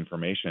getting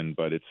information,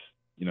 but it's,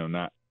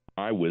 not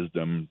my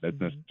wisdom that's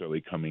Hmm.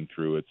 necessarily coming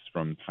through. It's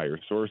from higher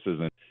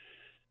sources.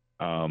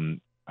 And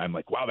I'm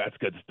like, wow, that's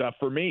good stuff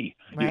for me.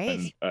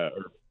 Right. And,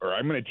 or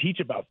I'm going to teach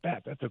about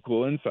that. That's a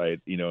cool insight.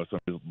 So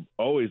I'm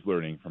always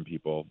learning from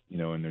people,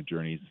 in their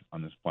journeys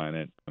on this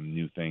planet,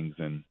 new things.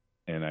 And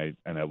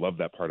I love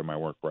that part of my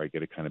work where I get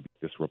to kind of be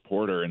this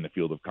reporter in the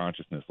field of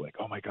consciousness, like,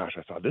 oh my gosh,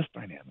 I saw this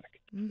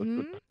dynamic. Let's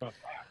Hmm. talk about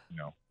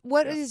that.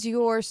 What Yeah. is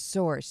your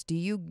source? Do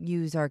you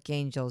use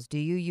archangels? Do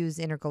you use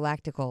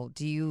intergalactical?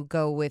 Do you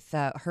go with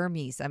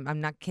Hermes?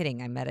 I'm not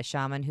kidding. I met a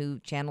shaman who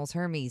channels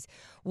Hermes.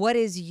 What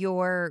is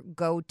your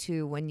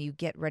go-to when you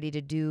get ready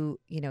to do,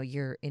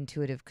 your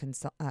intuitive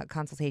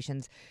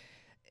consultations?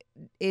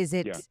 Is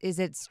Yeah.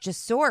 it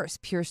just source,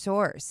 pure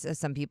source?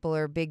 Some people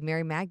are big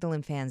Mary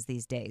Magdalene fans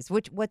these days.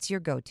 What's your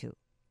go-to?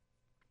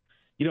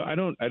 I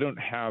don't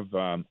have,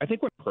 I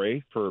think when I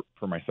pray for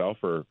myself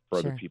or for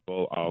other Sure.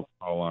 people, I'll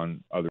call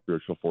on other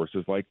spiritual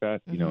forces like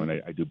that, Mm-hmm.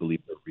 and I do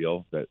believe they're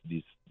real, that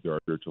there are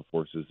spiritual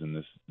forces in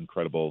this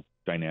incredible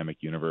dynamic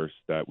universe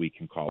that we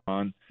can call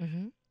on.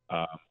 Mm-hmm.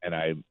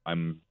 And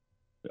I'm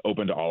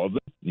open to all of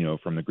them,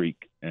 from the Greek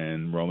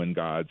and Roman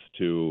gods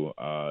to,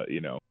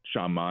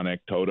 shamanic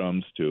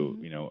totems to,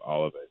 Mm-hmm.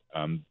 all of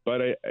it.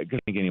 But I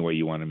think any way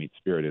you want to meet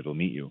spirit, it'll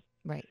meet you.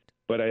 Right.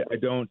 But I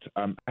don't,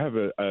 I have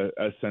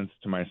a sense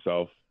to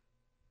myself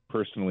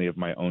personally of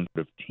my own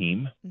sort of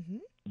team, Mm-hmm.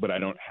 but I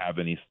don't have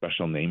any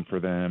special name for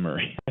them or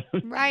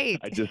Right.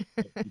 I just,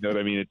 what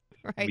I mean? It's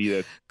to Right. me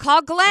that's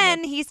Call kind of,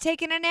 Glenn. He's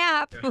taking a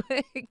nap.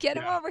 Get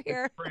him yeah, over it's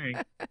here. praying.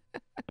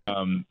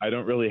 I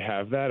don't really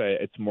have that.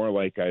 It's more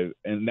like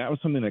and that was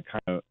something that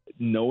kind of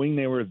knowing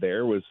they were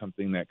there was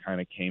something that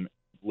kind of came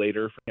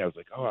later for me. I was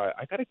like, oh,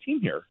 I got a team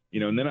here,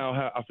 and then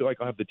Mhm. I'll feel like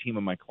I'll have the team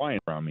of my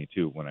client around me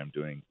too when I'm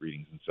doing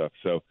readings and stuff.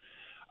 So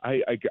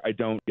I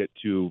don't get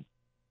too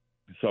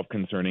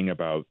self-concerning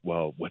about,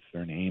 well, what's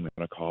their name? I'm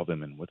going to call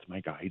them and what's my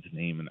guide's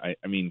name? And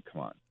I mean,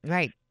 come on,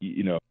 Right.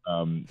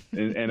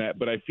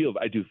 but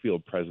I do feel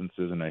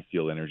presences and I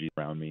feel energy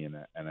around me and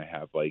I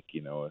have like,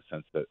 a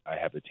sense that I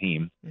have a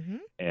team Hmm.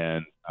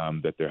 and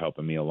that they're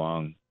helping me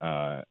along.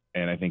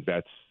 And I think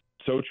that's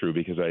so true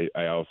because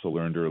I also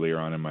learned earlier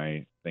on in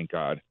my, thank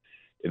God,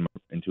 in my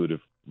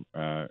intuitive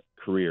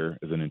career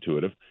as an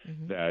intuitive,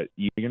 Hmm. that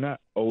you're not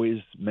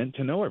always meant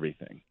to know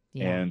everything.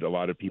 Yeah. And a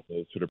lot of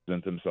people sort of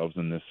present themselves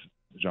in this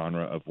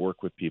genre of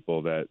work with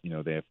people that,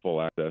 they have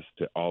full access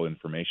to all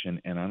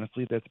information. And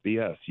honestly, that's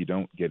BS. You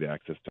don't get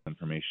access to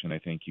information. I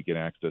think you get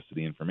access to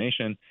the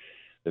information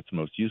that's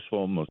most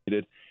useful, most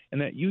needed, and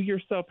that you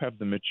yourself have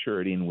the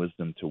maturity and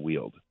wisdom to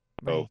wield.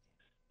 Right. So,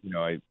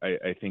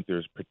 I think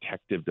there's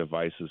protective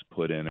devices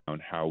put in on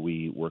how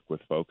we work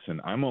with folks.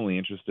 And I'm only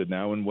interested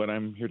now in what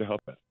I'm here to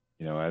help with.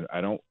 I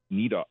don't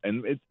need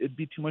and it'd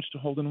be too much to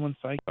hold in one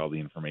site, all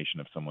the information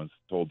of someone's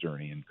whole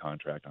journey and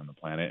contract on the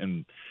planet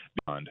and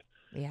beyond.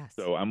 Yes.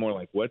 So I'm more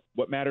like, what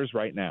matters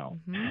right now?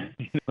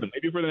 Mm-hmm.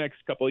 Maybe for the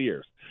next couple of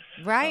years.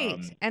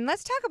 Right. And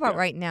let's talk about yeah.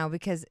 right now,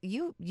 because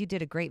you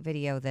did a great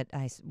video that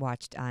I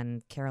watched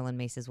on Carolyn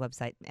Mace's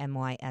website,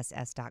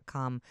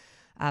 myss.com,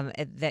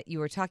 that you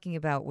were talking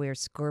about where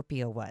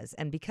Scorpio was.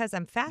 And because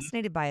I'm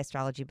fascinated by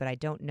astrology, but I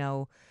don't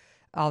know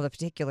all the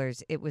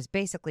particulars, it was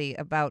basically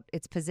about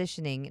its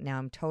positioning. Now,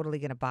 I'm totally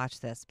going to botch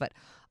this, but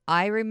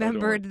I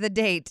remembered the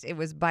date. It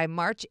was by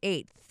March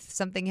 8th.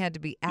 Something had to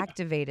be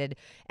activated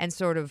and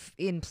sort of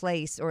in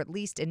place, or at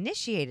least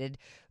initiated,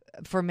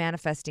 for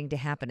manifesting to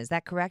happen. Is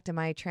that correct? Am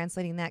I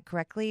translating that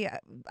correctly?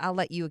 I'll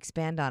let you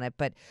expand on it.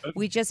 But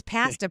we just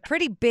passed a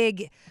pretty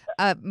big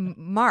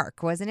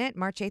mark, wasn't it?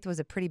 March 8th was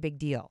a pretty big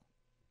deal.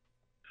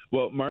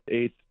 Well, March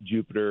 8th,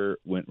 Jupiter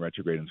went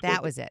retrograde in Scorpio.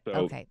 That was it. So,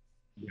 okay.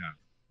 Yeah.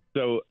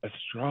 So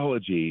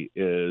astrology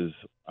is,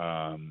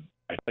 I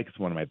feel like it's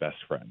one of my best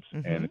friends.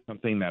 Mm-hmm. And it's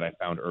something that I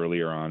found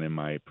earlier on in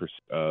my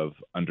pursuit of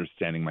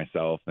understanding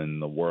myself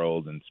and the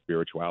world and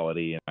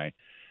spirituality and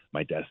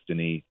my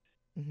destiny.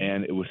 Mm-hmm.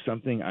 And it was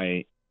something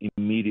I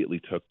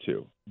immediately took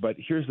to. But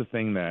here's the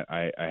thing that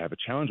I have a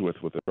challenge with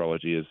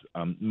astrology is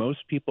most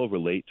people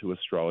relate to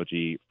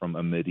astrology from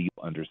a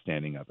medieval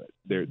understanding of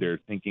it. They're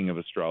thinking of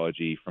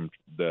astrology from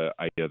the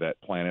idea that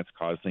planets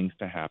cause things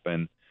to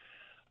happen,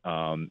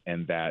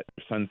 and that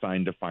sun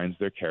sign defines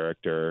their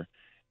character,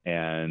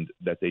 and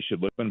that they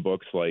should look in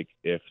books like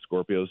if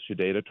Scorpios should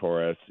date a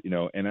Taurus,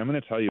 and I'm going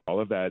to tell you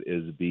all of that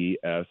is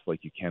BS.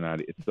 Like you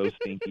cannot, it's so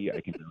stinky. I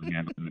can barely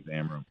handle in the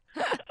damn room.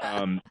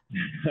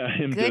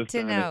 Good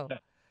to know.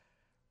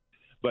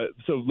 But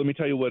so let me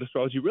tell you what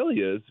astrology really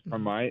is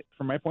from my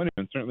point of view.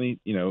 And certainly,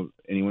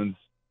 anyone's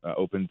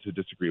open to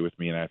disagree with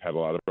me. And I've had a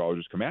lot of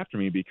astrologers come after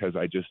me because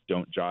I just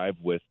don't jive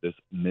with this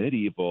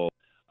medieval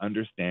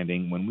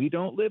understanding when we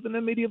don't live in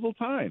the medieval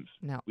times.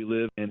 No. We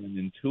live in an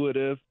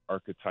intuitive,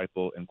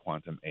 archetypal, and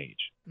quantum age.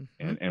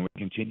 Mm-hmm. And we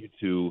continue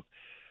to,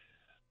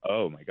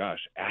 oh my gosh,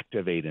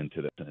 activate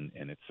into this.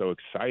 And it's so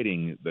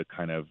exciting, the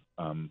kind of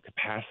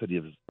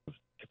capacities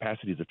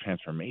of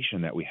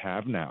transformation that we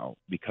have now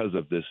because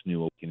of this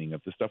new awakening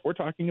of the stuff we're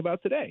talking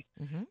about today.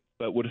 Mm-hmm.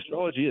 But what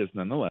astrology is,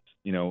 nonetheless,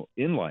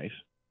 in life,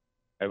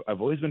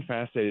 I've always been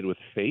fascinated with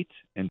fate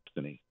and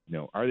destiny.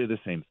 Are they the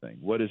same thing?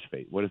 What is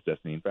fate? What is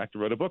destiny? In fact, I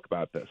wrote a book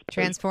about this.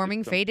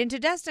 Transforming Fate into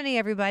Destiny,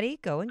 everybody.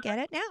 Go and get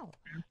it now.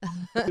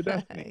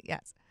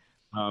 Yes.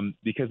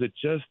 Because it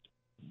just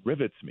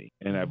rivets me.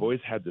 And I've always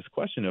had this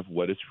question of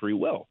what is free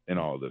will in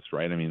all of this,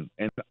 right? I mean,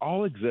 and it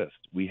all exists.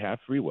 We have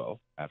free will.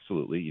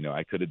 Absolutely.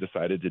 I could have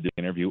decided to do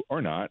the interview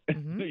or not.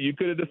 Mm-hmm. You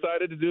could have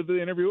decided to do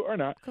the interview or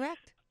not.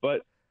 Correct.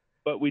 But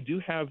we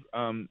do have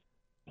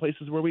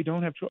places where we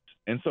don't have choice.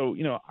 And so,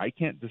 I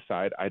can't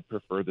decide I'd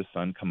prefer the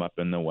sun come up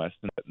in the west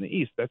and set in the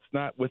east. That's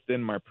not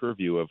within my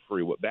purview of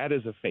free will. That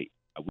is a fate.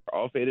 We're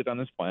all fated on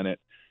this planet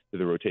to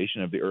the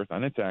rotation of the earth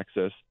on its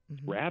axis,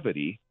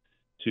 gravity,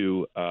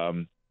 to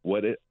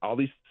all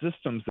these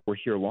systems that were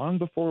here long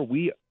before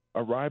we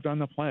arrived on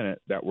the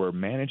planet, that were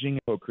managing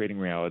and co-creating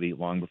reality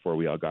long before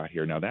we all got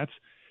here. Now that's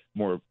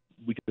more,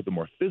 we could at the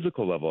more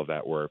physical level of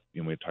that work,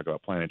 we talk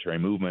about planetary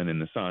movement in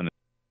the sun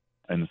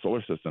and the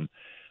solar system,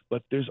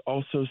 but there's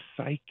also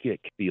psychic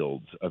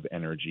fields of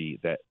energy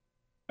that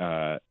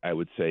I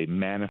would say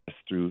manifest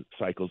through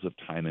cycles of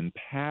time and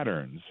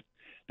patterns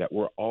that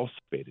we're also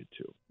fated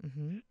to.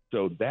 Mm-hmm.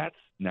 So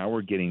now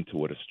we're getting to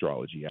what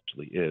astrology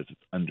actually is.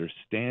 It's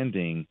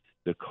understanding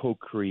the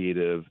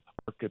co-creative,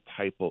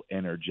 archetypal,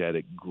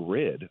 energetic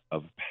grid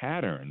of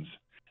patterns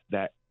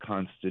that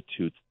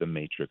constitutes the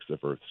matrix of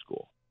Earth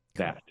School.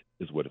 That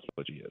is what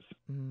astrology is.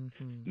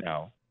 Mm-hmm.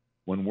 Now,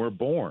 when we're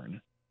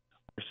born,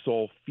 our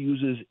soul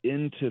fuses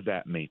into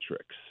that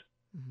matrix.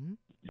 Mm-hmm.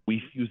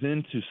 We fuse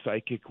into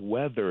psychic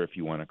weather, if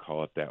you want to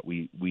call it that.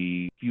 We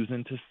fuse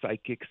into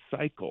psychic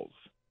cycles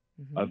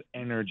of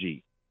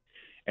energy.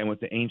 And what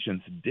the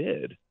ancients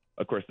did,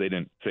 of course, they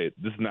didn't say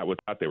this is not what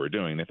they were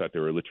doing. They thought they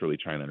were literally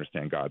trying to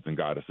understand gods and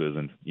goddesses,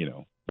 and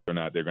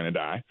they're going to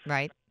die,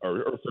 right,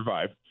 or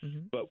survive.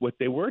 Mm-hmm. But what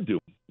they were doing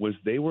was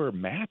they were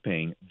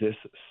mapping this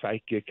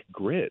psychic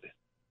grid,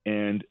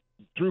 and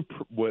through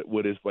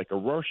what is like a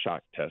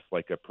Rorschach test,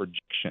 like a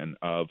projection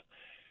of,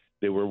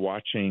 they were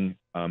watching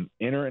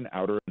inner and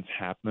outer events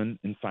happen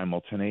in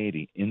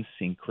simultaneity, in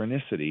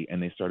synchronicity,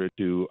 and they started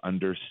to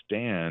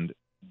understand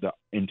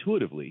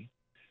intuitively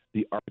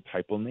the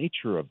archetypal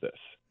nature of this.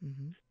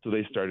 Mm-hmm. So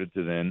they started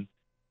to then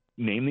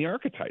name the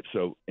archetypes.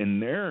 So in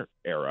their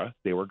era,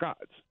 they were gods,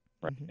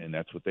 right? Mm-hmm. And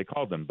that's what they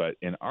called them. But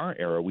in our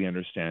era, we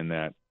understand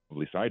that, at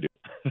least I do,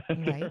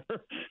 right,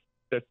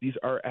 that these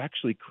are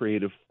actually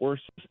creative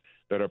forces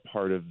that are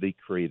part of the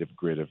creative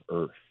grid of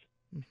Earth.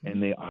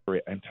 And they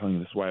operate. I'm telling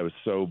you, this is why I was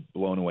so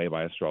blown away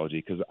by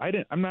astrology, because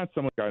I'm not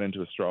someone who got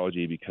into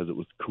astrology because it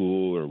was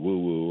cool or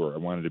woo-woo or I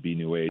wanted to be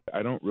New Age.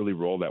 I don't really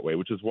roll that way,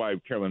 which is why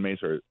Carolyn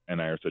Macer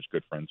and I are such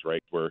good friends,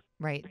 right? We're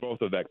both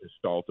of that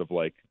gestalt of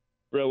like,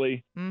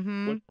 really? What's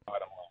the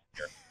bottom line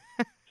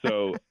here?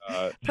 So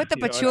put the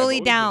patchouli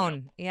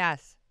down.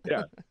 Yes.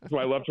 Yeah. So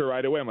I loved her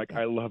right away. I'm like,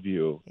 I love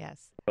you.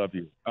 Yes. I love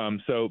you.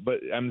 But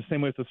I'm the same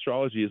way with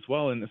astrology as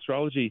well. And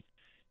astrology,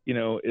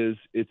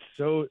 it's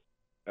so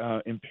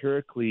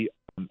empirically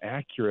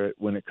accurate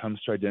when it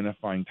comes to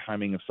identifying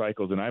timing of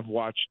cycles. And I've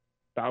watched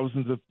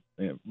thousands of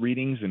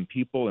readings and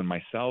people and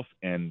myself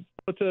and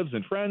relatives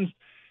and friends.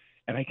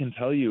 And I can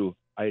tell you,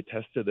 I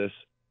attest to this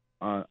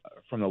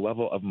from the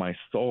level of my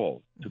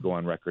soul to go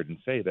on record and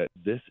say that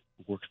this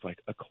works like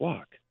a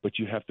clock. But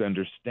you have to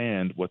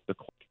understand what the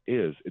clock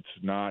is. It's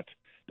not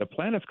the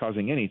planets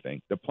causing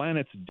anything. The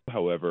planets do,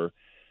 however,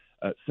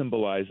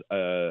 symbolize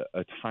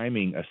a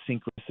timing, a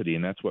synchronicity,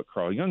 and that's what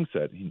Carl Jung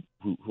said,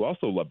 who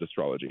also loved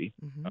astrology,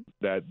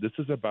 that this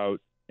is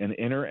about an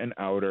inner and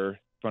outer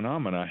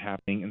phenomena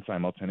happening in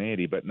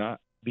simultaneity, but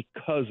not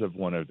because of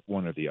one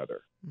or the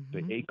other.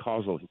 The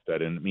acausal, he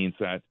said, and it means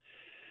that,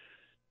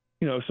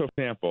 so for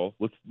example,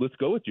 let's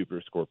go with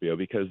Jupiter Scorpio,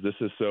 because this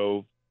is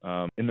so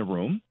in the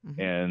room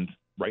and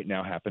right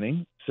now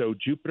happening. So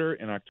Jupiter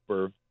in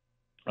October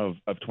of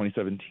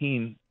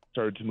 2017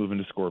 started to move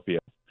into Scorpio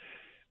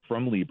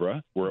from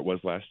Libra, where it was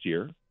last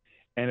year.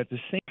 And at the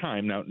same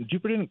time, now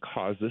Jupiter didn't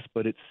cause this,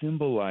 but it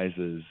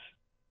symbolizes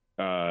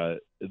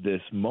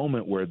this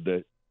moment where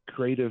the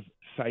creative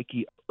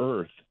psyche of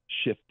Earth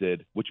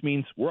shifted, which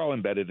means we're all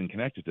embedded and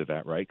connected to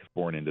that, right? 'Cause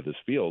born into this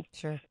field.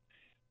 Sure.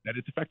 That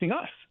it's affecting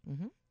us.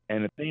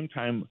 And at the same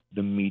time,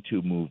 the Me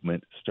Too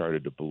movement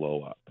started to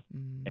blow up.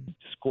 And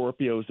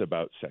Scorpio is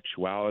about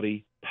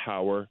sexuality,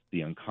 power,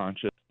 the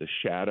unconscious, the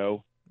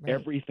shadow,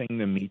 everything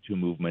the Me Too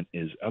movement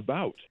is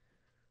about.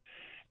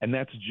 And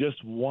that's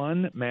just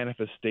one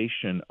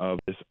manifestation of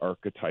this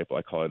archetypal.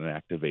 I call it an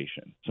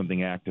activation. Something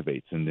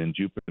activates, and then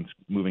Jupiter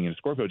moving into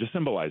Scorpio just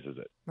symbolizes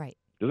it. Right.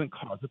 Doesn't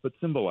cause it, but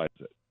symbolizes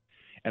it.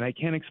 And I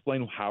can't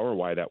explain how or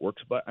why that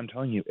works, but I'm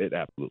telling you, it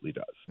absolutely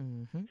does.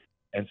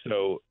 And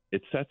so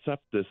it sets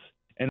up this,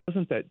 and it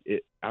wasn't that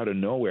it out of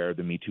nowhere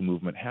the Me Too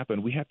movement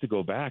happened. We have to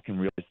go back and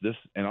realize this,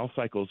 and all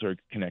cycles are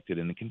connected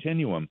in the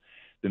continuum.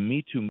 The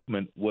Me Too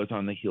movement was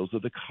on the heels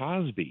of the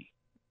Cosby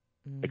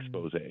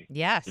expose.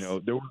 Yes.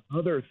 There were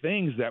other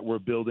things that were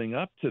building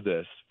up to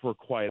this for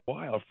quite a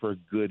while, for a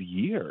good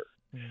year.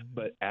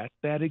 But at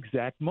that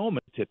exact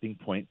moment, tipping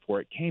point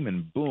for it came,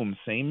 and boom,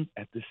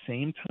 at the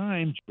same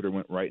time, Jupiter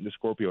went right into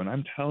Scorpio. And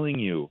I'm telling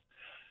you,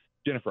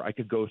 Jenniffer, I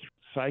could go through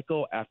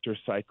cycle after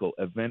cycle,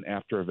 event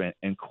after event,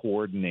 and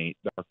coordinate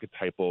the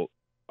archetypal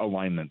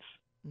alignments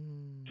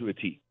to a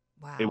T.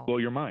 Wow. It will blow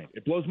your mind.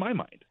 It blows my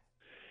mind.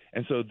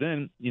 And so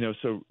then,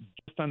 so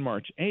just on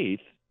March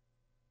 8th,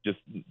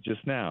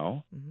 just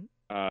now,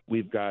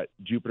 we've got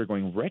Jupiter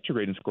going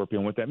retrograde in Scorpio.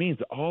 And what that means,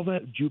 all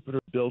that Jupiter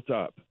built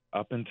up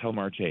until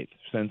March 8th,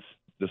 since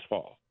this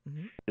fall,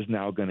 is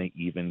now going to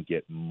even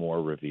get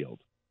more revealed,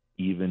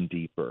 even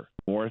deeper.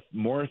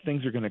 More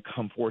things are going to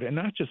come forward, and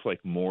not just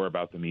like more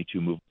about the Me Too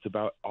movement. It's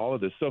about all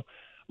of this. So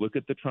look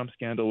at the Trump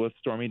scandal with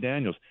Stormy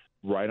Daniels,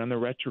 right on the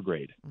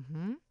retrograde.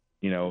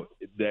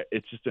 That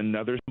it's just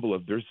another symbol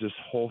of there's this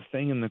whole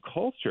thing in the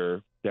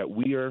culture that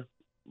we are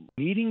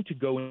needing to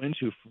go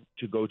into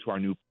to go to our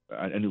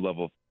a new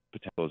level of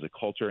potential as a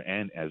culture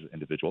and as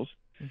individuals.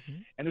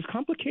 And there's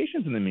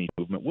complications in the Me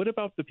Too movement. What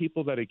about the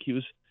people that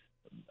accuse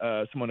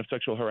someone of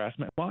sexual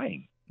harassment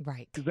lying?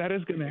 Right. Because that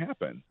is going to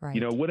happen. Right.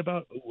 What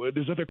about,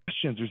 there's other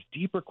questions. There's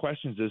deeper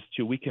questions as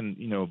to, we can,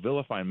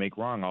 vilify and make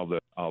wrong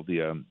all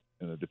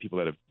the people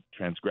that have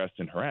transgressed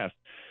and harassed.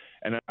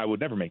 And I would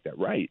never make that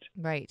right.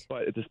 Right.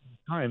 But at the same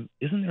time,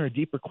 isn't there a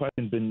deeper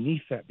question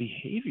beneath that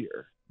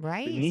behavior?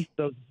 Right. Beneath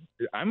those,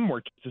 I'm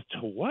more curious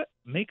as to what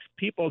makes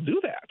people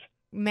do that.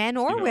 Men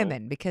or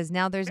women, because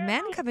now there's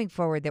men coming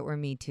forward that were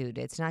Me Too'd.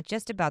 It's not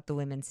just about the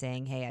women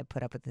saying, hey, I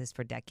put up with this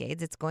for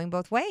decades. It's going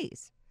both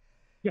ways.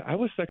 Yeah, I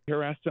was sexually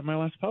harassed at my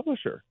last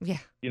publisher. Yeah.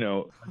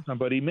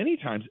 Somebody many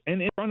times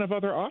and in front of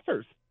other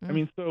authors.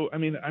 I'm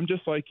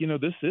just like,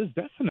 this is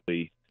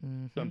definitely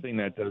something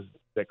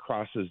that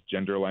crosses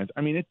gender lines.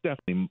 It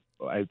definitely,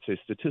 I would say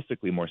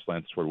statistically more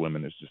slants toward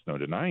women. There's just no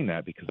denying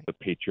that because of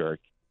the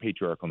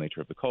patriarchal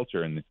nature of the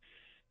culture and,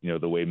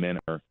 the way men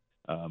are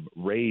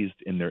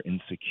raised in their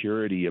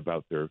insecurity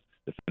about the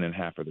feminine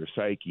half of their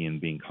psyche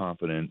and being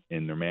confident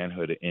in their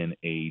manhood in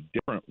a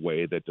different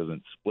way that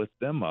doesn't split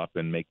them up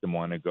and make them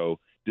want to go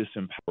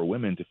disempower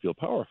women to feel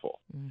powerful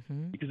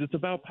because it's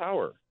about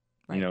power.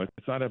 Right.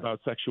 It's not about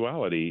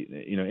sexuality.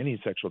 Any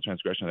sexual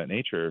transgression of that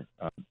nature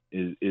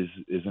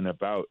isn't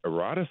about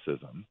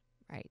eroticism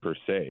per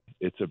se.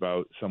 It's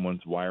about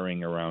someone's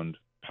wiring around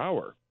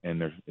power and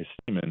their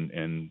esteem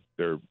and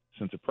their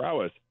sense of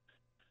prowess.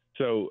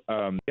 So,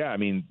 yeah, I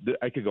mean,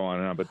 I could go on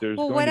and on, but there's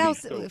Well, going what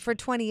to be else for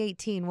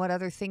 2018? What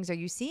other things are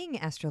you seeing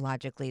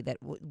astrologically that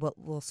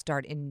will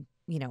start in,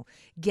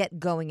 get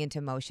going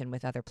into motion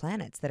with other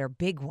planets that are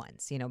big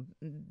ones,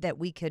 that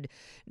we could,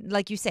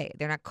 like you say,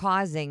 they're not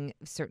causing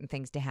certain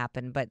things to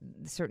happen, but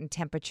certain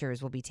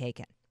temperatures will be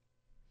taken.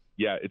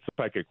 yeah, it's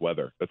psychic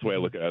weather. That's the way I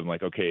look at it. I'm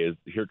like, okay,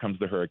 here comes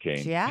the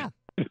hurricane. Yeah.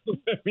 I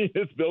mean,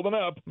 it's building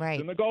up. Right.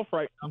 It's in the Gulf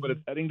right now, but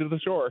it's heading to the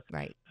shore.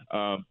 Right.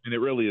 And it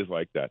really is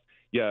like that.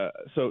 Yeah.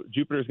 So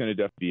Jupiter is going to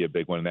definitely be a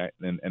big one.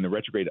 And the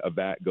retrograde of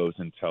that goes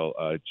until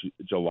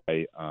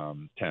July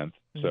 10th.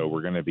 So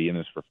we're going to be in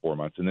this for 4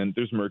 months. And then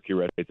there's Mercury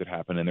retrogrades that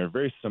happen, and they're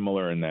very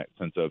similar in that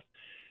sense of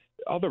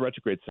all the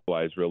retrogrades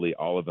symbolize, really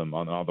all of them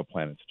on all the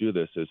planets do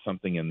this, is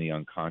something in the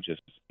unconscious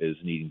is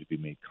needing to be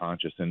made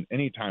conscious. And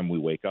anytime we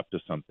wake up to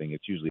something,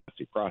 it's usually a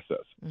messy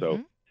process.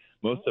 So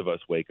most of us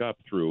wake up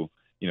through,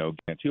 getting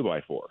a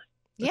 2x4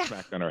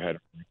 smacked on our head.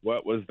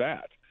 What was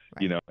that?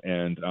 Right.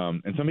 And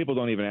some people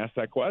don't even ask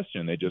that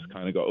question. They just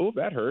kind of go, oh,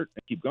 that hurt,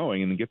 and keep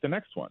going, and then get the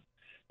next one,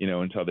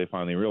 until they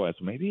finally realize,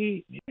 well,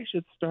 maybe I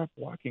should stop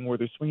walking where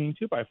they're swinging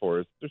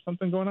 2x4s. There's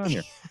something going on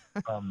here.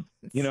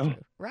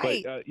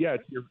 Right. But yeah,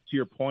 to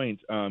your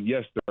point,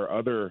 yes, there are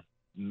other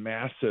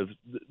massive,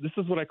 this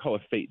is what I call a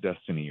fate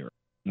destiny year.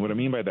 And what I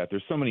mean by that,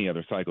 there's so many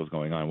other cycles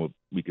going on. Well,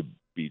 we could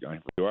be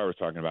 2 hours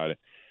talking about it,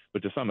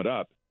 but to sum it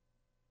up,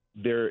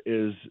 there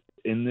is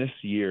in this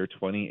year,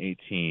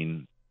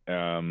 2018,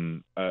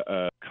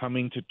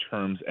 coming to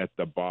terms at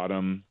the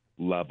bottom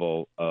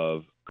level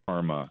of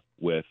karma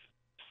with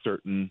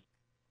certain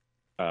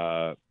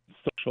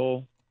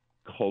social,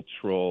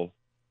 cultural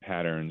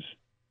patterns,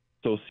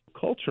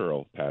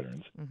 sociocultural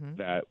patterns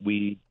that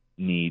we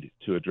need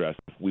to address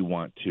if we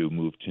want to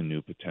move to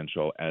new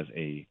potential as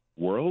a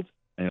world.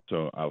 And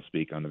so I'll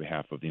speak on the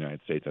behalf of the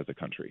United States as a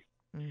country.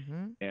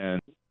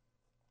 And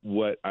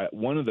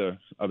one of the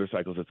other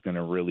cycles that's going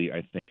to really,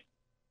 I think,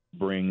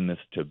 bring this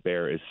to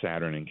bear is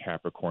Saturn in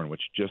Capricorn,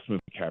 which just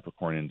moved to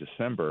Capricorn in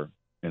December,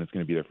 and it's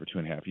going to be there for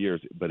 2.5 years,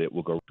 but it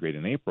will go great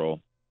in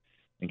April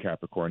in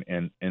Capricorn.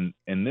 And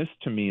this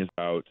to me is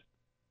about,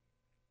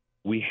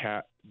 we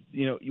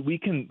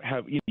can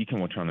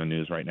watch on the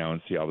news right now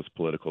and see all this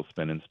political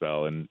spin and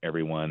spell and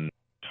everyone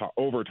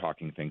over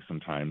talking things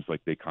sometimes, like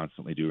they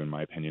constantly do, in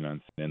my opinion,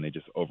 on CNN. They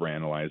just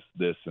overanalyze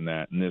this and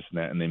that and this and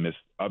that, and they miss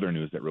other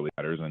news that really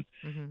matters. And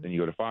then you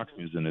go to Fox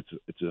News, and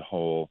it's a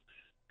whole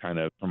kind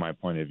of, from my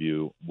point of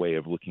view, way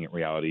of looking at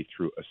reality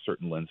through a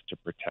certain lens to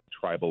protect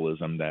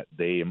tribalism that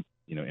they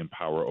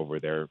empower over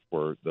there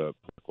for the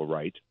political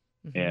right.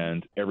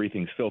 And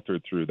everything's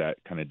filtered through that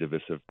kind of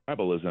divisive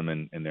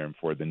tribalism, and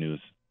therefore the news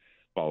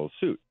follows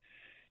suit.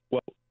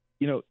 Well,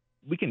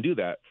 we can do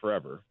that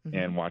forever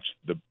and watch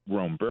the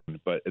Rome burn,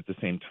 but at the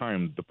same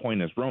time, the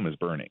point is Rome is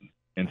burning.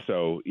 And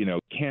so,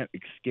 can't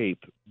escape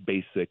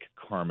basic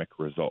karmic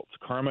results.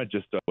 Karma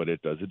just does what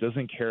it does. It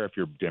doesn't care if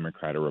you're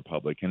Democrat or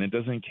Republican. It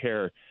doesn't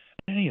care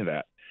any of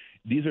that.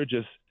 These are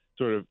just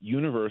sort of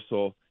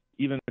universal,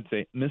 even I'd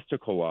say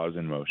mystical laws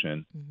in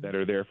motion that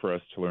are there for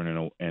us to learn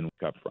and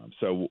wake up from.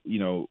 So,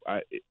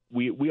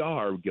 we all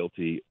are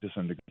guilty to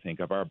some degree, I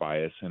think, of our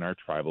bias and our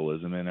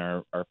tribalism and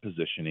our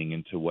positioning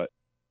into what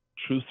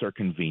truths are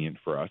convenient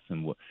for us,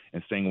 and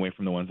staying away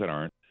from the ones that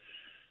aren't.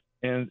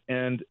 And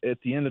at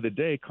the end of the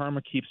day,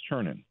 karma keeps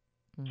churning.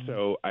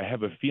 So I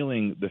have a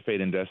feeling the fate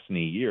and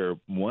destiny year,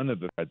 one of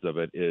the sides of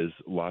it is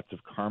lots of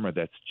karma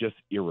that's just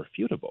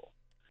irrefutable.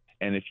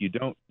 And if you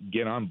don't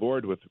get on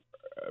board with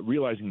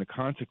realizing the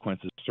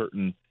consequences of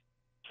certain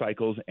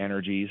cycles,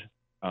 energies,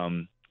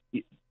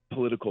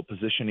 political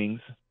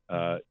positionings,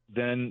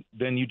 then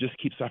you just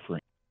keep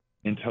suffering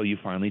until you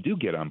finally do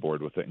get on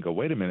board with it and go,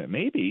 wait a minute,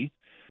 maybe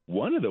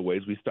one of the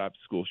ways we stop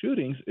school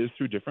shootings is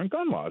through different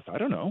gun laws. I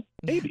don't know.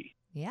 Maybe.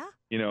 Yeah.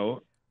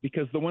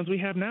 Because the ones we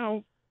have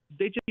now,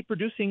 they just keep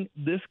producing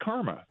this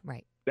karma.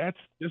 Right. That's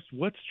just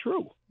what's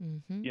true.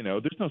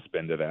 There's no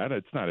spin to that.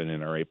 It's not an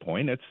NRA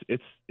point.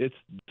 This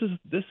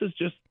is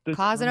just the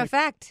cause and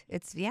effect.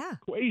 It's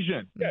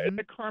equation. Yeah, it's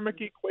a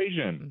karmic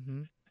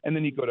equation. And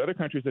then you go to other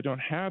countries that don't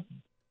have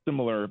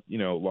similar,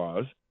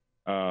 laws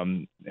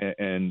and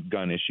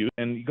gun issues,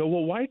 and you go,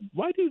 well,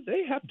 why do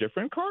they have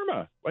different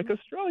karma, like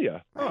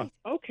Australia? Right.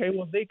 Okay,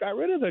 well, they got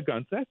rid of the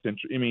guns. That's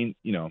interesting. I mean,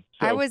 So,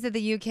 I was at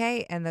the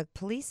UK, and the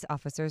police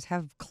officers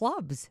have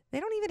clubs. They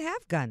don't even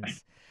have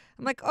guns.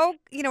 I'm like,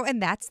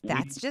 and that's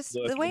just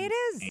the way it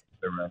is.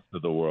 The rest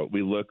of the world,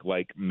 we look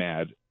like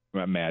mad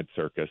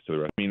circus to the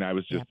rest. I mean, I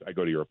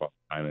go to Europe all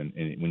the time,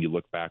 and when you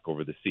look back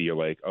over the sea, you're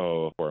like,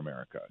 oh, for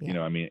America.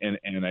 I mean,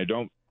 and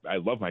I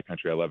love my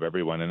country. I love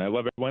everyone, and I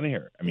love everyone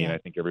here. I mean, I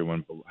think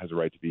everyone has a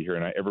right to be here,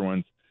 and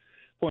everyone's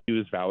point of view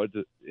is valid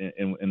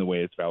in the way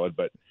it's valid,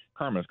 but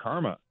karma is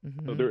karma.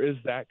 So there is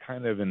that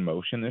kind of in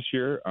motion this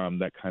year,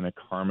 that kind of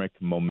karmic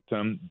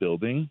momentum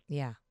building.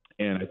 Yeah.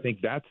 And I think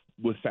that's,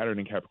 with Saturn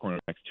in Capricorn,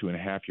 the next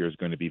 2.5 years,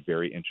 going to be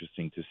very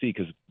interesting to see,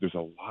 because there's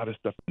a lot of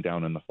stuff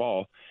down in the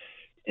fall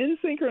in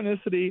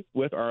synchronicity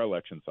with our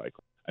election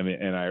cycle. I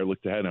mean, and I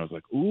looked ahead and I was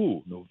like,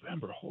 ooh,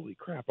 November, holy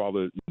crap, all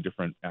the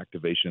different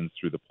activations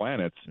through the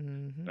planets.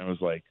 And I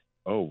was like,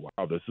 oh,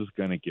 wow, this is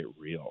going to get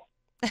real.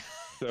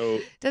 So,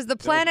 Does the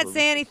no, planet for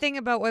say anything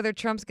about whether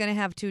Trump's going to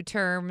have 2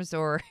 terms,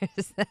 or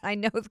I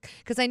know,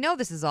 because I know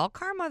this is all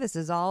karma. This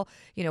is all,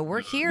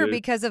 we're here this,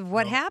 because of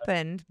what no,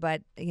 happened.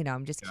 But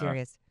I'm just yeah.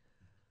 curious.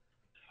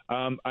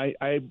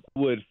 I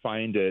would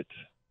find it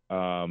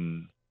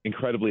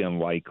incredibly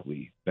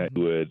unlikely that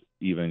you would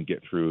even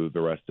get through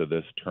the rest of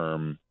this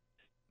term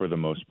for the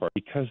most part,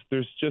 because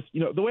there's just,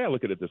 the way I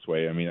look at it this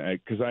way. I mean, I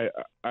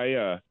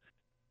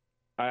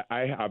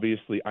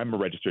obviously, I'm a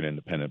registered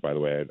independent, by the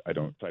way. I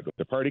don't side with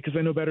the party because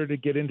I know better to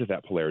get into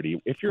that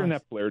polarity. If you're in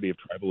that polarity of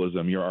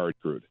tribalism, you're already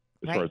screwed,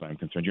 as far as I'm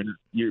concerned.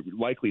 You're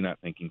likely not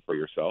thinking for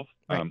yourself.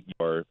 Right.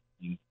 You're,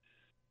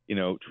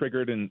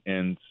 triggered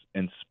and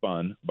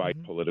spun by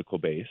political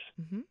base.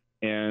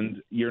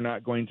 And you're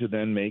not going to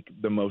then make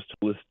the most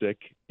holistic,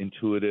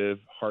 intuitive,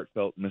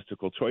 heartfelt,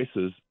 mystical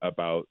choices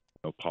about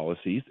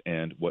policies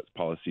and what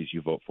policies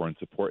you vote for and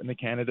support, and the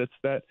candidates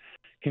that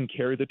can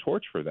carry the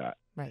torch for that.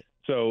 Right.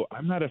 So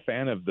I'm not a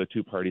fan of the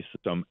two-party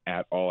system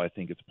at all. I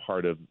think it's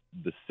part of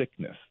the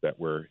sickness that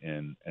we're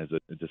in as a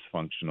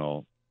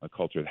dysfunctional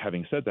culture.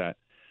 Having said that,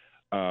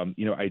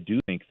 I do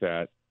think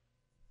that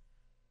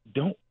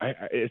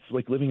it's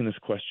like living in this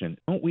question.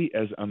 Don't we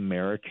as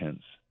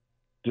Americans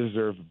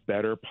deserve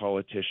better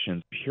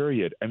politicians,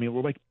 period? I mean,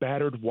 we're like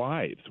battered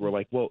wives. We're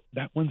like, well,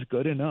 that one's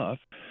good enough.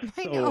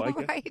 I know, I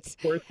guess right?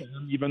 support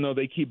them, even though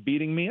they keep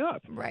beating me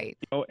up. Right.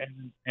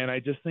 And I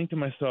just think to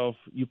myself,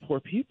 you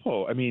poor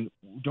people. I mean,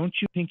 don't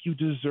you think you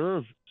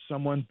deserve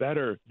someone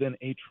better than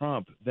a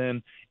Trump,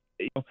 than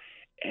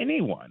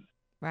anyone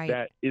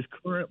that is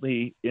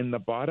currently in the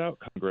bought out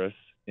Congress,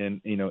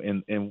 and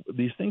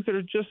these things that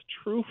are just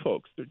true,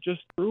 folks. They're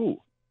just true.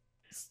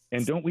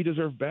 And don't we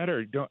deserve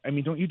better? Don't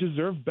you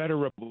deserve better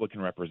Republican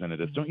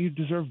representatives? Don't you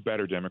deserve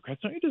better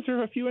Democrats? Don't you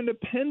deserve a few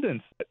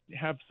independents that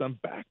have some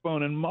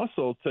backbone and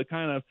muscle to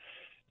kind of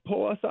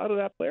pull us out of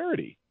that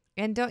polarity?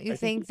 And don't you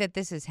think that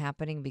this is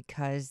happening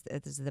because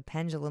the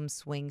pendulum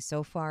swings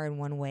so far in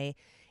one way,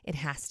 it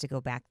has to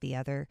go back the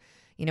other?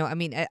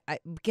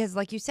 Because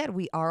like you said,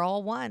 we are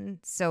all one.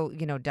 So,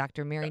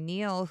 Dr. Mary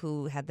Neal,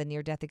 who had the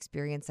near-death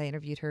experience, I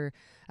interviewed her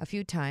a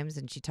few times,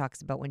 and she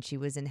talks about when she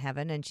was in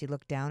heaven and she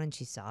looked down and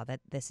she saw that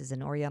this is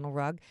an Oriental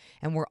rug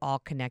and we're all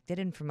connected.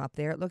 And from up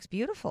there, it looks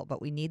beautiful,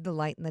 but we need the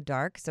light and the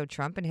dark. So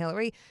Trump and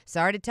Hillary,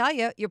 sorry to tell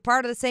you, you're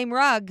part of the same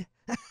rug.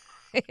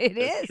 That's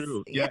is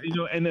true. Yeah.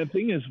 And the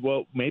thing is,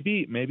 well,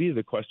 maybe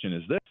the question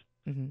is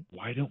this: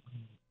 why don't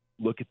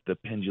we look at the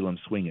pendulum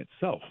swing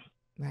itself?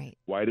 Right.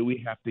 Why do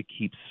we have to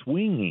keep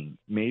swinging?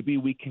 Maybe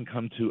we can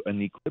come to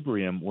an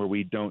equilibrium where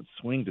we don't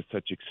swing to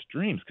such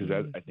extremes, because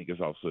that, I think, is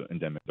also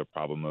endemic, the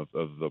problem of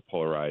the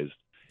polarized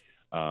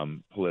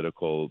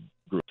political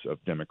groups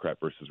of Democrat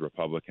versus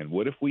Republican.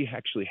 What if we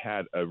actually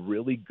had a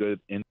really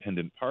good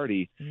independent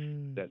party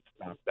that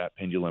stopped that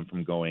pendulum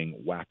from going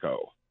wacko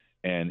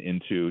and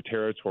into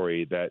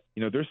territory that,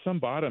 there's some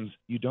bottoms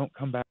you don't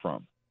come back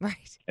from.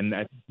 Right. And I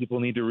think people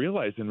need to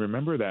realize and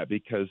remember that,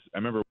 because I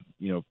remember,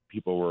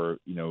 people were,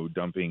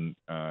 dumping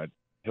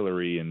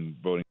Hillary and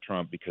voting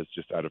Trump because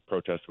just out of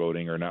protest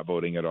voting or not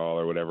voting at all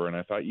or whatever. And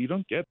I thought,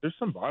 there's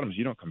some bottoms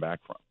you don't come back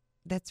from.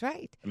 That's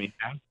right. I mean,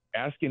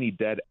 ask any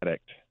dead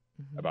addict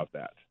about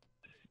that.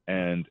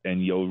 And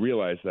you'll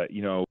realize that,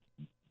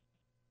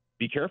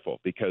 be careful,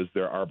 because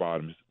there are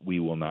bottoms we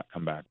will not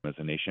come back from as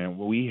a nation.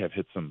 We have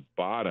hit some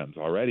bottoms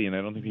already, and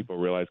I don't think people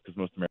realize, because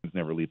most Americans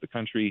never leave the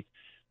country.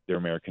 They're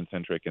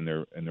American-centric in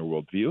their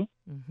worldview.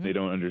 They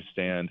don't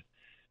understand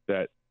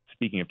that,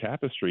 speaking of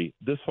tapestry,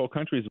 this whole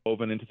country is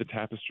woven into the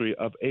tapestry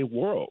of a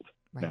world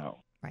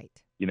now. Right.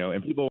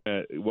 And people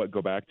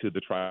go back to the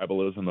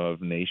tribalism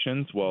of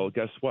nations. Well,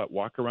 guess what?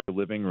 Walk around the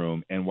living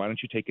room, and why don't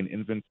you take an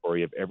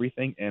inventory of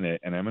everything in it?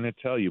 And I'm going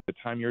to tell you, by the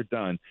time you're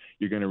done,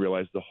 you're going to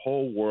realize the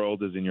whole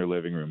world is in your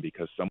living room,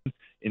 because someone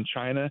in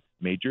China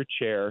made your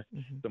chair,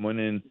 someone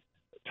in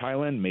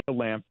Thailand made a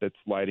lamp that's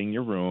lighting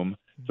your room,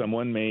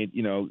 someone made,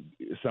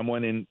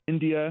 someone in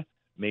India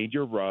made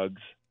your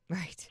rugs.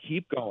 Right.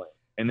 Keep going.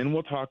 And then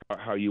we'll talk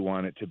about how you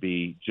want it to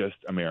be just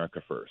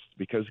America first,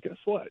 because guess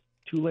what?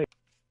 Too late.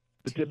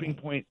 The tipping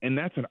point, and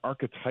that's an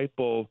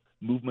archetypal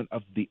movement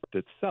of the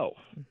earth itself.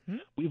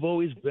 We've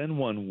always been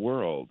one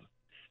world.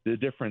 The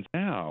difference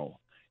now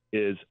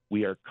is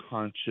we are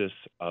conscious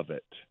of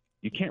it.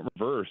 You can't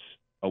reverse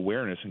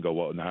awareness and go,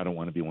 well, no, I don't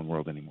want to be one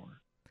world anymore.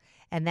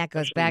 And that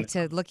goes back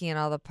to looking at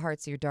all the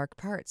parts, your dark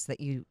parts that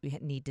you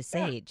need to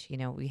sage.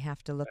 We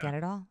have to look at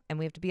it all, and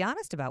we have to be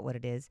honest about what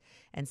it is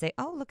and say,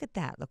 oh, look at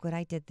that. Look what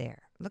I did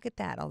there. Look at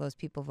that. All those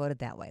people voted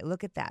that way.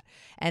 Look at that.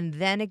 And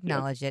then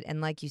acknowledge it.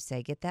 And like you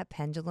say, get that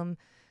pendulum.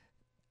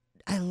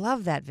 I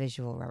love that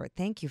visual, Robert.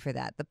 Thank you for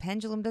that. The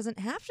pendulum doesn't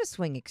have to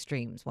swing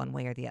extremes one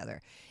way or the other.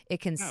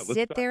 It can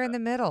sit there in the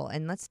middle,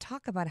 and let's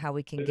talk about how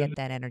we can get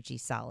that energy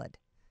solid.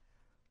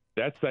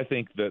 That's I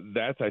think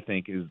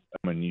is,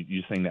 when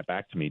you saying that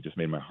back to me just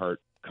made my heart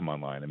come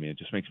online. I mean, it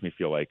just makes me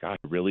feel like, God,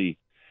 really,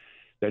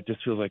 that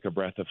just feels like a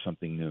breath of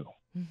something new.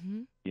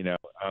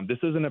 Mm-hmm. This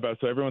isn't about,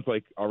 so everyone's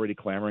like already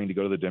clamoring to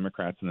go to the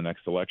Democrats in the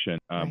next election,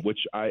 Right. which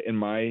in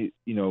my,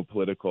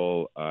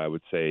 political, I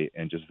would say,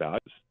 and just values,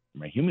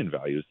 my human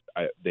values,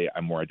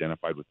 I'm more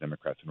identified with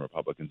Democrats and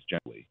Republicans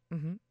generally.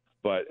 Mm-hmm.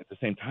 But at the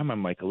same time,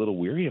 I'm like a little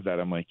weary of that.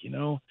 I'm like,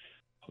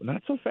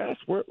 not so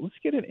fast. Let's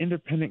get an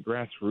independent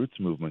grassroots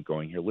movement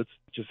going here. Let's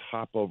just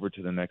hop over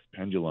to the next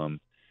pendulum.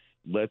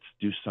 Let's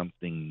do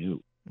something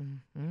new.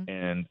 Mm-hmm.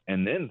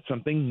 And then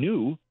something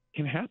new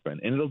can happen,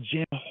 and it'll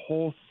jam a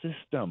whole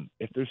system.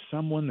 If there's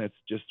someone that's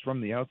just from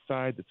the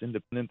outside, that's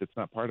independent, that's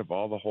not part of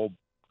all the whole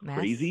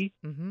crazy,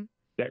 Mm-hmm.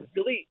 that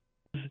really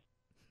is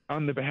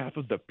on the behalf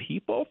of the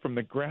people, from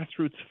the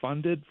grassroots,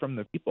 funded from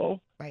the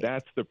people, Right.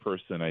 that's the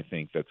person I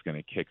think that's going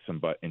to kick some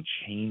butt and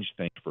change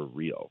things for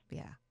real.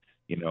 Yeah.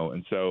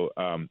 And so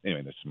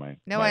anyway, this is my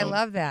I own.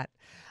 love that.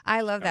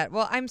 I love that.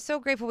 Well, I'm so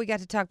grateful we got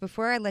to talk.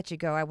 Before I let you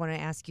go, I want to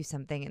ask you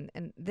something.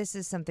 And this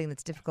is something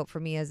that's difficult for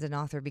me as an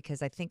author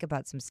because I think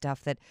about some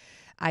stuff that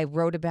I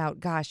wrote about,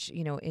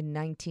 in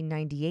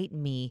 1998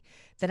 me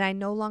that I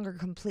no longer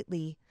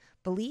completely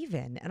believe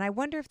in. And I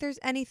wonder if there's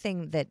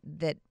anything that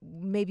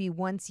maybe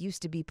once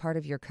used to be part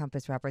of your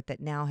compass, Robert, that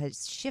now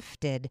has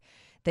shifted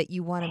that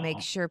you want to make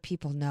sure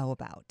people know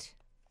about.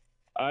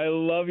 I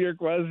love your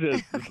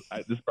question.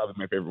 Okay. This is probably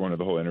my favorite one of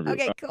the whole interview.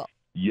 Okay, cool.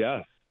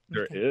 Yes,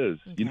 there is.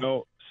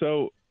 Okay.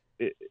 So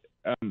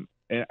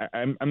and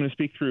I'm going to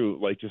speak through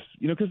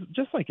because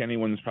just like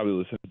anyone's probably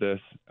listened to this,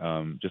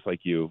 just like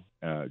you,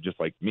 just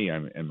like me.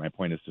 And my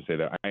point is to say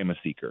that I am a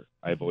seeker.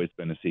 I've always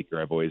been a seeker.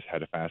 I've always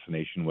had a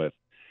fascination with,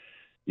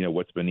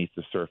 what's beneath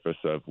the surface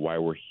of why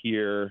we're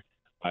here.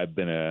 I've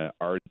been a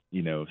art,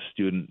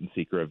 student and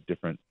seeker of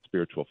different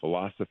spiritual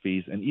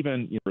philosophies, and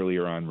even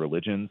earlier on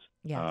religions.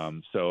 Yes.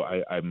 So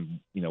I'm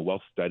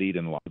well studied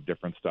in a lot of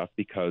different stuff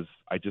because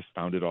I just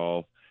found it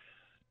all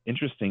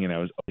interesting, and I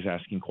was always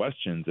asking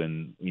questions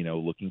and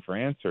looking for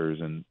answers.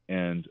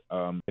 And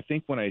I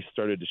think when I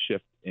started to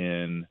shift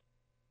in,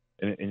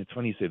 and it's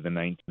funny you say the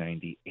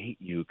 1998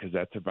 you, because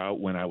that's about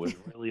when I was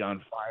really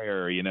on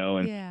fire,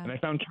 and Yeah. I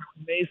found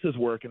Karen Mace's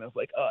work, and I was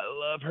like, oh,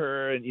 I love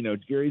her, and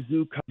Gary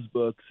Zukav's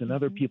books and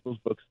other people's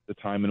books at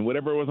the time, and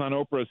whatever was on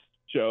Oprah's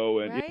show,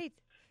 and Right.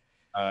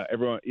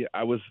 everyone,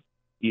 I was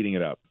eating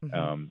it up.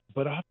 Mm-hmm.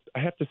 But I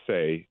have to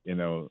say,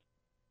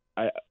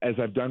 as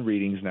I've done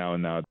readings now,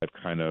 and now I've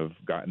kind of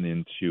gotten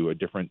into a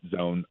different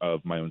zone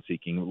of my own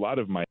seeking. A lot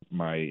of my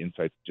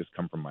insights just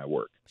come from my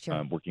work,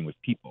 Sure. working with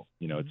people.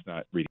 It's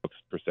not reading books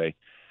per se.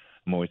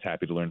 I'm always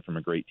happy to learn from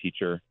a great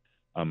teacher.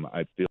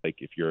 I feel like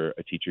if you're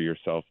a teacher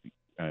yourself,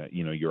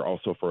 you're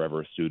also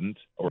forever a student,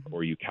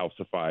 or you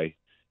calcify,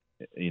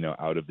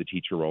 out of the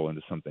teacher role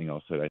into something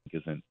else that I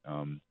think isn't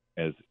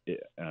as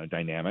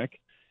dynamic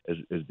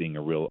as being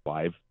a real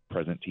live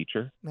present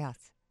teacher.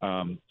 Yes.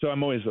 So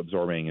I'm always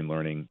absorbing and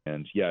learning,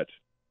 and yet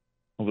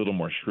a little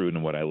more shrewd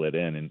in what I let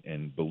in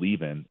and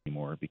believe in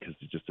anymore, because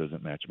it just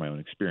doesn't match my own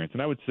experience.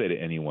 And I would say to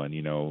anyone,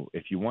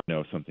 if you want to know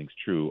if something's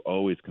true,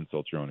 always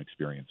consult your own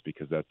experience,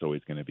 because that's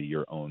always going to be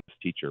your own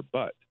teacher.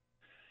 But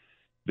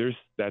there's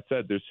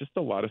just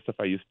a lot of stuff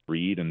I used to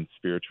read and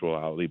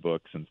spirituality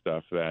books and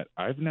stuff that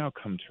I've now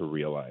come to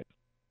realize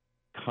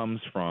comes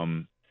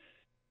from,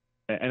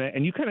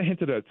 and you kind of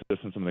hinted at this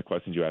in some of the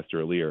questions you asked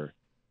earlier,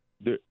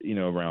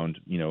 around,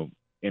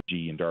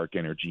 energy and dark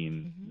energy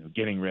and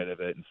getting rid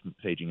of it and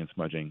saging and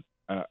smudging.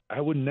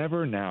 I would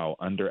never now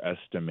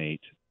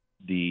underestimate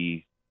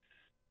the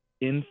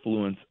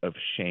influence of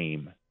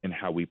shame in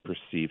how we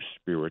perceive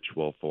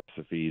spiritual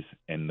philosophies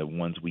and the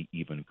ones we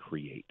even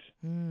create.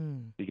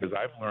 Because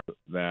I've learned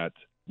that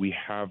we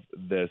have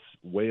this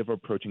way of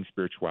approaching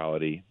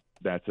spirituality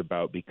that's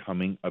about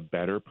becoming a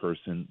better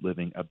person,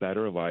 living a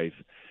better life,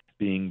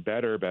 being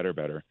better,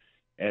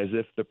 as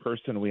if the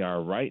person we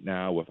are right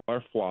now, with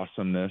our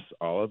flossomeness,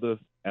 all of the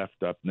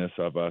effed upness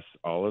of us,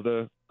 all of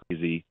the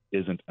crazy,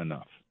 isn't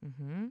enough.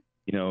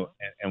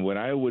 And what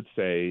I would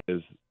say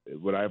is,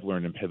 what I've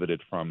learned and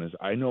pivoted from is,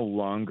 I no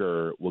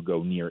longer will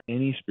go near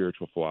any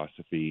spiritual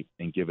philosophy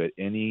and give it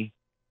any,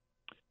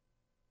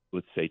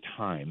 let's say,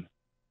 time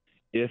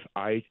if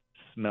I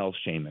smell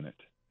shame in it.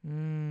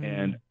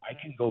 And I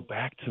can go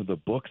back to the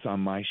books on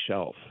my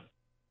shelf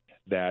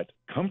that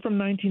come from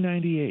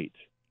 1998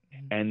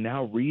 and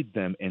now read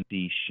them and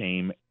see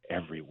shame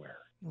everywhere.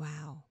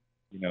 Wow.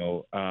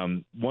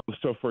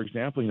 So for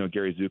example,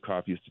 Gary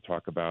Zukav used to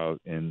talk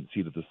about in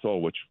Seed of the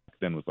Soul, which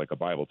then was like a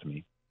Bible to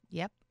me.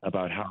 Yep.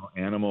 About how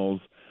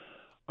animals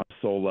on a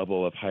soul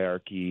level of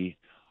hierarchy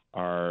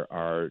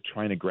are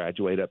trying to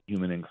graduate up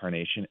human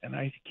incarnation. And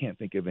I can't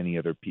think of any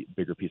other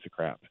bigger piece of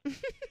crap.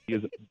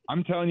 Because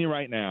I'm telling you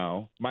right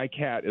now, my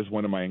cat is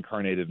one of my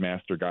incarnated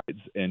master guides,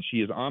 and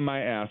she is on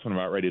my ass when I'm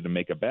about ready to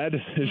make a bad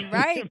decision.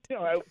 Right.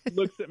 She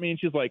looks at me and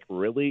she's like,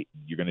 really?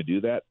 You're going to do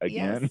that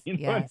again? Yes.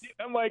 Yes.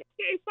 I'm like,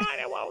 okay, fine,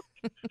 I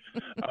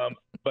won't.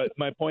 But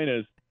my point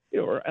is,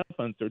 or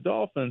elephants or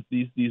dolphins,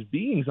 these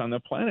beings on the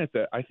planet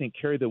that I think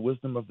carry the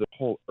wisdom of the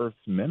whole Earth's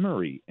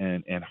memory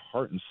and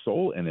heart and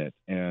soul in it.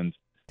 And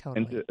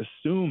And Totally. to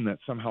assume that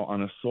somehow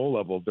on a soul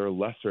level they're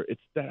lesser,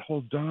 it's that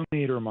whole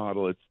dominator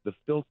model. It's the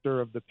filter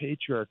of the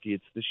patriarchy.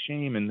 It's the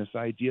shame, and this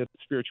idea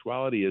that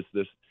spirituality is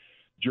this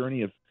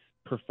journey of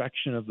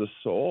perfection of the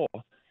soul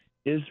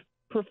is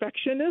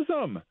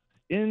perfectionism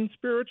in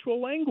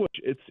spiritual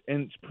language.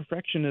 And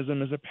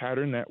perfectionism is a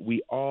pattern that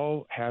we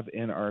all have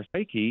in our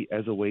psyche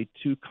as a way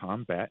to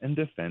combat and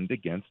defend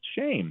against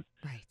shame.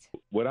 Right.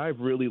 What I've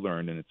really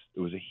learned, and it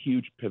was a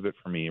huge pivot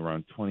for me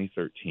around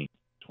 2013,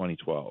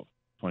 2012,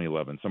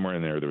 2011, somewhere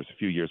in there was a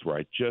few years where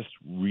I just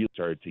really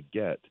started to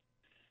get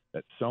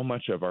that so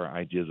much of our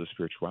ideas of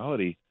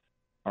spirituality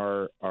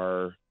are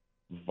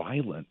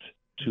violent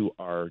to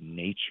our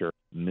nature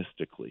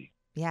mystically,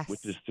 Yes.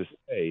 which is to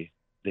say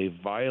they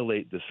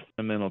violate this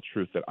fundamental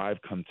truth that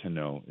I've come to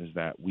know, is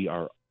that we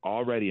are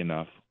already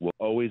enough, will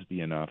always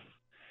be enough.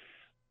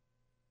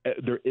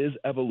 There is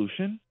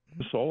evolution of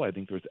the soul. I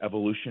think there's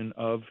evolution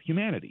of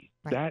humanity.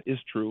 Right. That is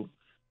true,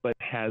 but it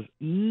has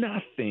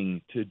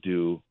nothing to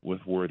do with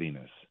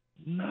worthiness.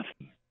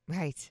 Nothing.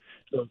 Right.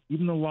 So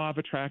even the law of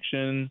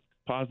attraction,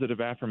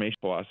 positive affirmation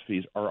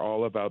philosophies are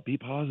all about be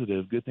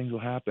positive, good things will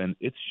happen.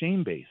 It's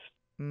shame-based.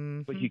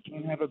 Mm-hmm. But you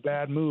can't have a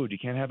bad mood. You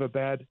can't have a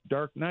bad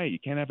dark night. You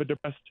can't have a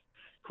depressed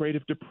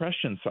creative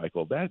depression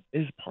cycle. That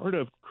is part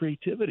of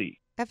creativity.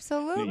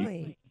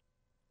 Absolutely.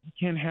 You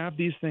can't have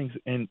these things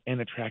and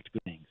attract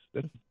good things.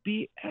 That's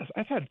BS.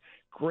 I've had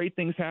great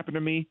things happen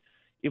to me,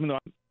 even though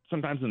I'm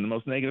sometimes in the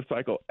most negative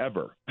cycle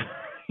ever.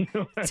 You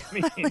know what I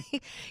mean?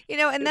 Totally.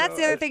 And that's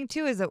the other thing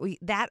too, is that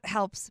that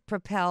helps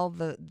propel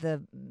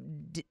the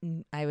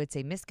I would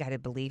say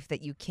misguided belief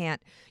that you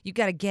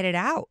got to get it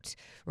out,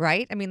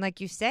 right? I mean,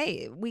 like you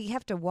say, we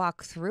have to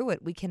walk through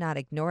it. We cannot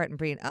ignore it and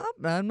bring, oh,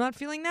 I'm not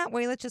feeling that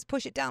way. Let's just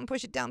push it down,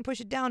 push it down,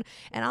 push it down.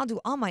 And I'll do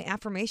all my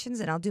affirmations,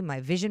 and I'll do my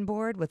vision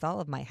board with all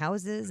of my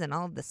houses and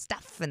all of the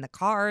stuff and the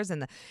cars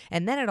and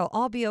then it'll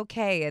all be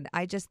okay. And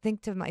I just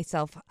think to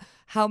myself,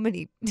 how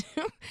many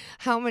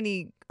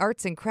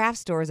arts and craft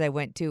stores I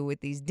went to with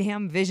these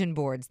damn vision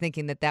boards,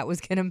 thinking that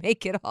was going to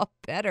make it all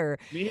better.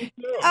 Me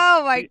too.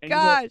 Oh my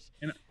gosh!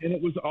 And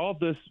it was all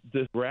this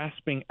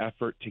grasping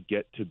effort to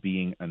get to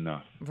being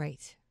enough.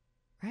 Right.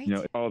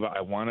 It's all about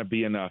I want to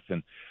be enough,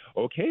 and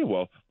okay,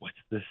 well, what's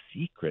the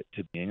secret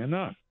to being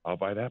enough? I'll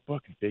buy that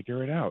book and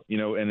figure it out.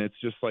 And it's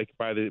just like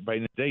by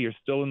the day you're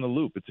still in the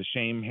loop. It's a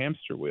shame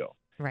hamster wheel.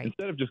 Right.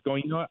 Instead of just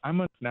going, I'm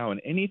enough now,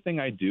 and anything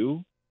I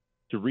do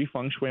to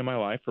refeng shui my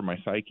life or my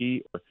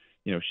psyche, or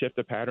shift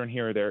a pattern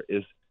here or there,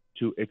 is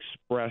to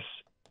express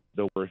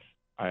the worth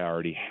I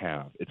already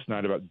have. It's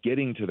not about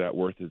getting to that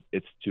worth.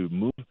 It's to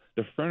move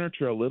the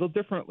furniture a little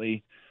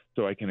differently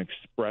so I can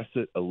express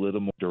it a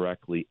little more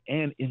directly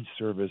and in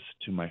service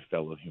to my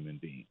fellow human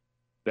being.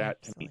 That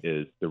Absolutely. to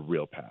me is the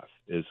real path,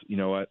 is,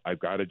 what, I've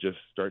got to just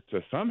start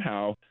to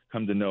somehow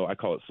come to know, I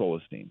call it soul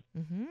esteem,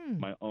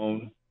 my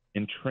own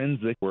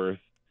intrinsic worth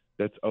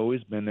that's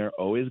always been there,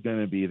 always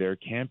going to be there,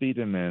 can't be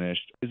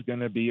diminished, is going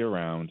to be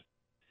around.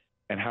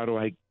 And how do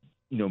I,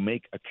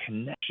 make a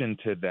connection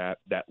to that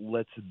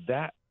lets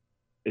that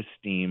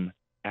esteem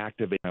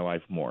activate my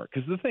life more?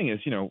 Because the thing is,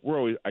 we're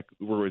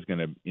always going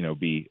to,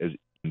 be as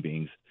human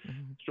beings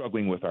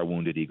struggling with our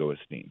wounded ego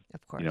esteem.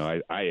 Of course.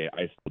 I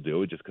still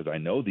do it. Just because I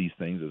know these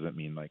things doesn't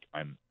mean like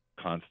I'm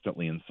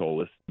constantly in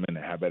soul esteem and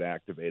have it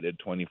activated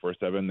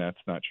 24/7. That's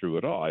not true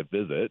at all. I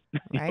visit,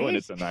 Right? And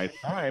it's a nice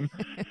time,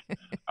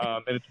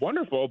 and it's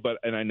wonderful.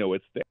 And I know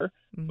it's there.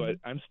 But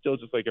I'm still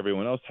just like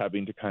everyone else,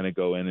 having to kind of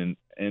go in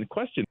and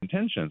question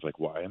intentions. Like,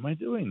 why am I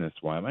doing this?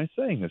 Why am I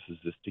saying this? Is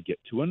this to get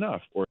to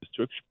enough, or is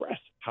to express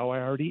how I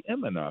already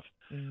am enough?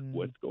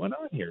 What's going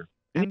on here?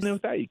 And even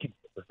with that, you can be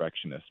a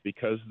perfectionist,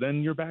 because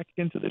then you're back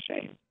into the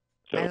shame.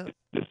 So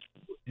this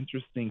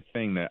interesting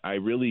thing that I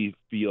really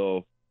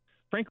feel,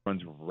 frankly,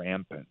 runs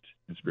rampant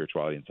in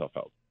spirituality and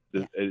self-help.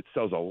 It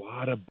sells a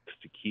lot of books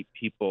to keep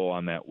people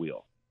on that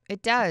wheel.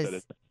 It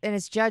does. And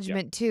it's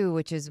judgment too,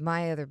 which is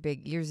my other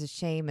big years of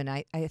shame. And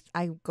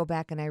I go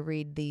back and I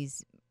read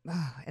these,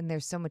 and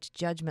there's so much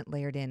judgment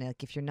layered in.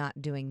 Like, if you're not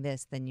doing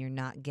this, then you're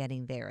not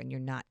getting there, and you're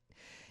not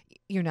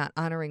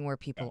honoring where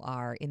people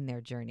are in their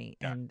journey.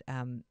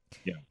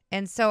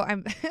 And so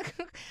I'm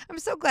I'm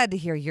so glad to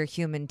hear you're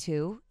human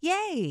too.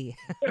 Yay.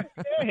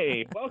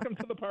 Hey, welcome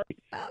to the party.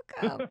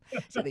 Welcome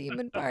to the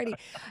human party.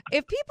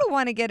 If people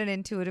want to get an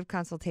intuitive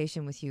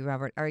consultation with you,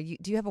 Robert,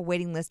 do you have a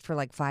waiting list for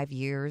like 5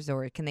 years,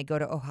 or can they go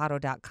to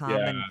ohotto.com?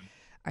 And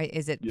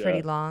is it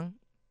pretty long?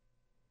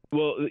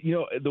 Well,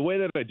 the way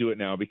that I do it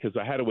now, because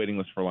I had a waiting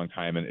list for a long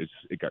time and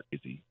it got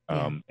crazy.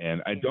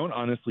 And I don't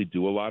honestly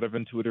do a lot of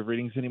intuitive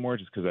readings anymore,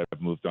 just because I've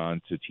moved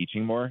on to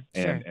teaching more.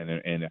 Sure. And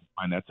I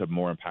find that's a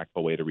more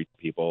impactful way to reach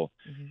people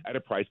at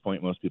a price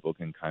point most people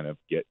can kind of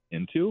get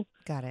into.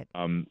 Got it.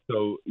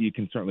 So you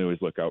can certainly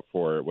always look out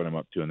for what I'm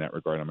up to in that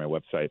regard on my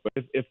website.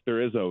 But if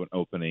there is an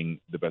opening,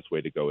 the best way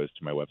to go is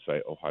to my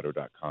website,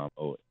 ohotto.com,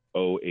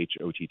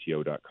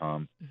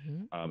 ohotto.com,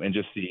 and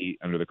just see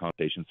under the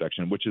consultation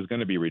section, which is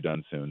going to be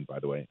redone soon, by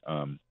the way,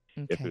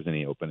 if there's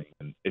any opening.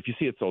 And if you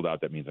see it sold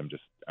out, that means I'm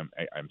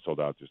sold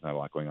out. There's not a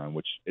lot going on,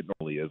 which it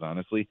normally is,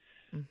 honestly.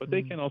 But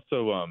they can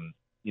also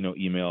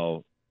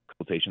email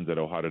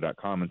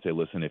consultations@ohotto.com and say,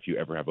 listen, if you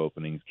ever have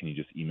openings, can you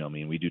just email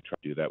me? And we do try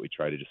to do that. We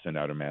try to just send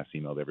out a mass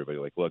email to everybody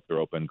like, look, they're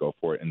open, go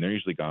for it. And they're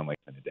usually gone like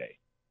in a day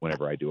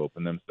whenever I do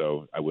open them.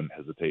 So I wouldn't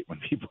hesitate when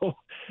people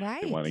they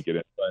want to Right. get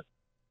it.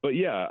 But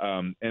yeah,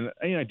 and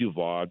I do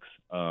vlogs.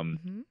 Hmm.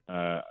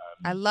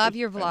 I love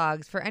your I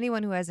vlogs. For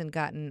anyone who hasn't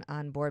gotten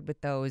on board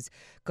with those,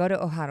 go to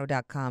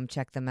ohotto.com,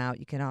 check them out.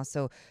 You can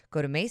also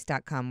go to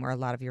mace.com where a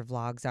lot of your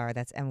vlogs are.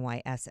 That's yeah,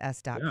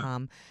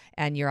 myss.com.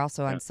 And you're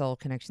also yeah, on Soul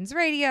Connections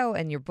Radio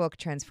and your book,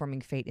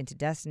 Transforming Fate into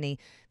Destiny.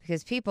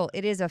 Because, people,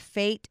 it is a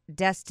fate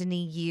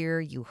destiny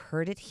year. You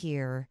heard it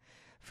here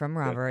from yes,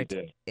 you Robert.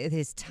 did. It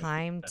is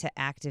time to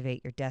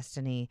activate your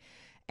destiny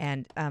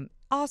and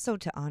also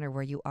to honor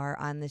where you are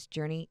on this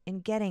journey in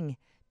getting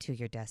to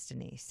your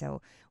destiny.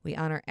 So we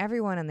honor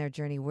everyone on their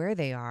journey where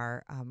they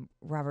are.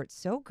 Robert,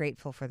 so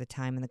grateful for the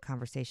time and the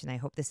conversation. I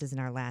hope this isn't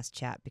our last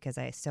chat because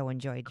I so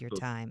enjoyed your So,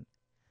 time.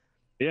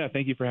 yeah,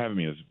 thank you for having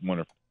me. It was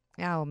wonderful.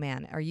 Oh,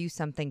 man. Are you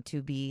something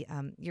to be,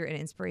 you're an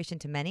inspiration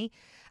to many,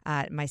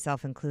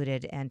 myself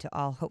included, and to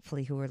all,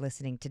 hopefully, who are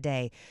listening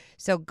today.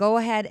 So go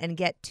ahead and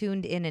get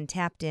tuned in and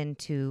tapped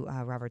into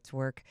Robert's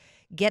work.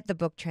 Get the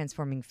book,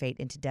 Transforming Fate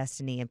into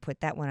Destiny, and put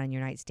that one on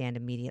your nightstand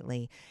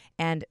immediately.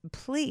 And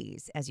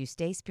please, as you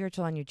stay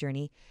spiritual on your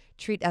journey,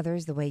 treat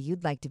others the way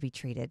you'd like to be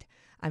treated.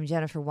 I'm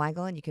Jenniffer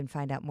Weigel, and you can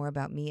find out more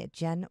about me at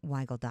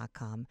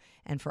jennweigel.com.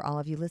 And for all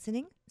of you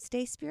listening,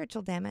 stay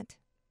spiritual, damn it.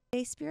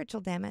 Stay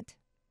spiritual, damn it.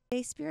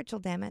 Stay spiritual,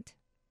 damn it.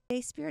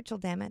 Stay spiritual,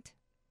 damn it.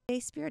 Stay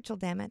spiritual,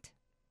 damn it.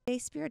 Stay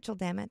spiritual,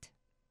 damn it.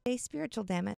 Stay spiritual, damn it.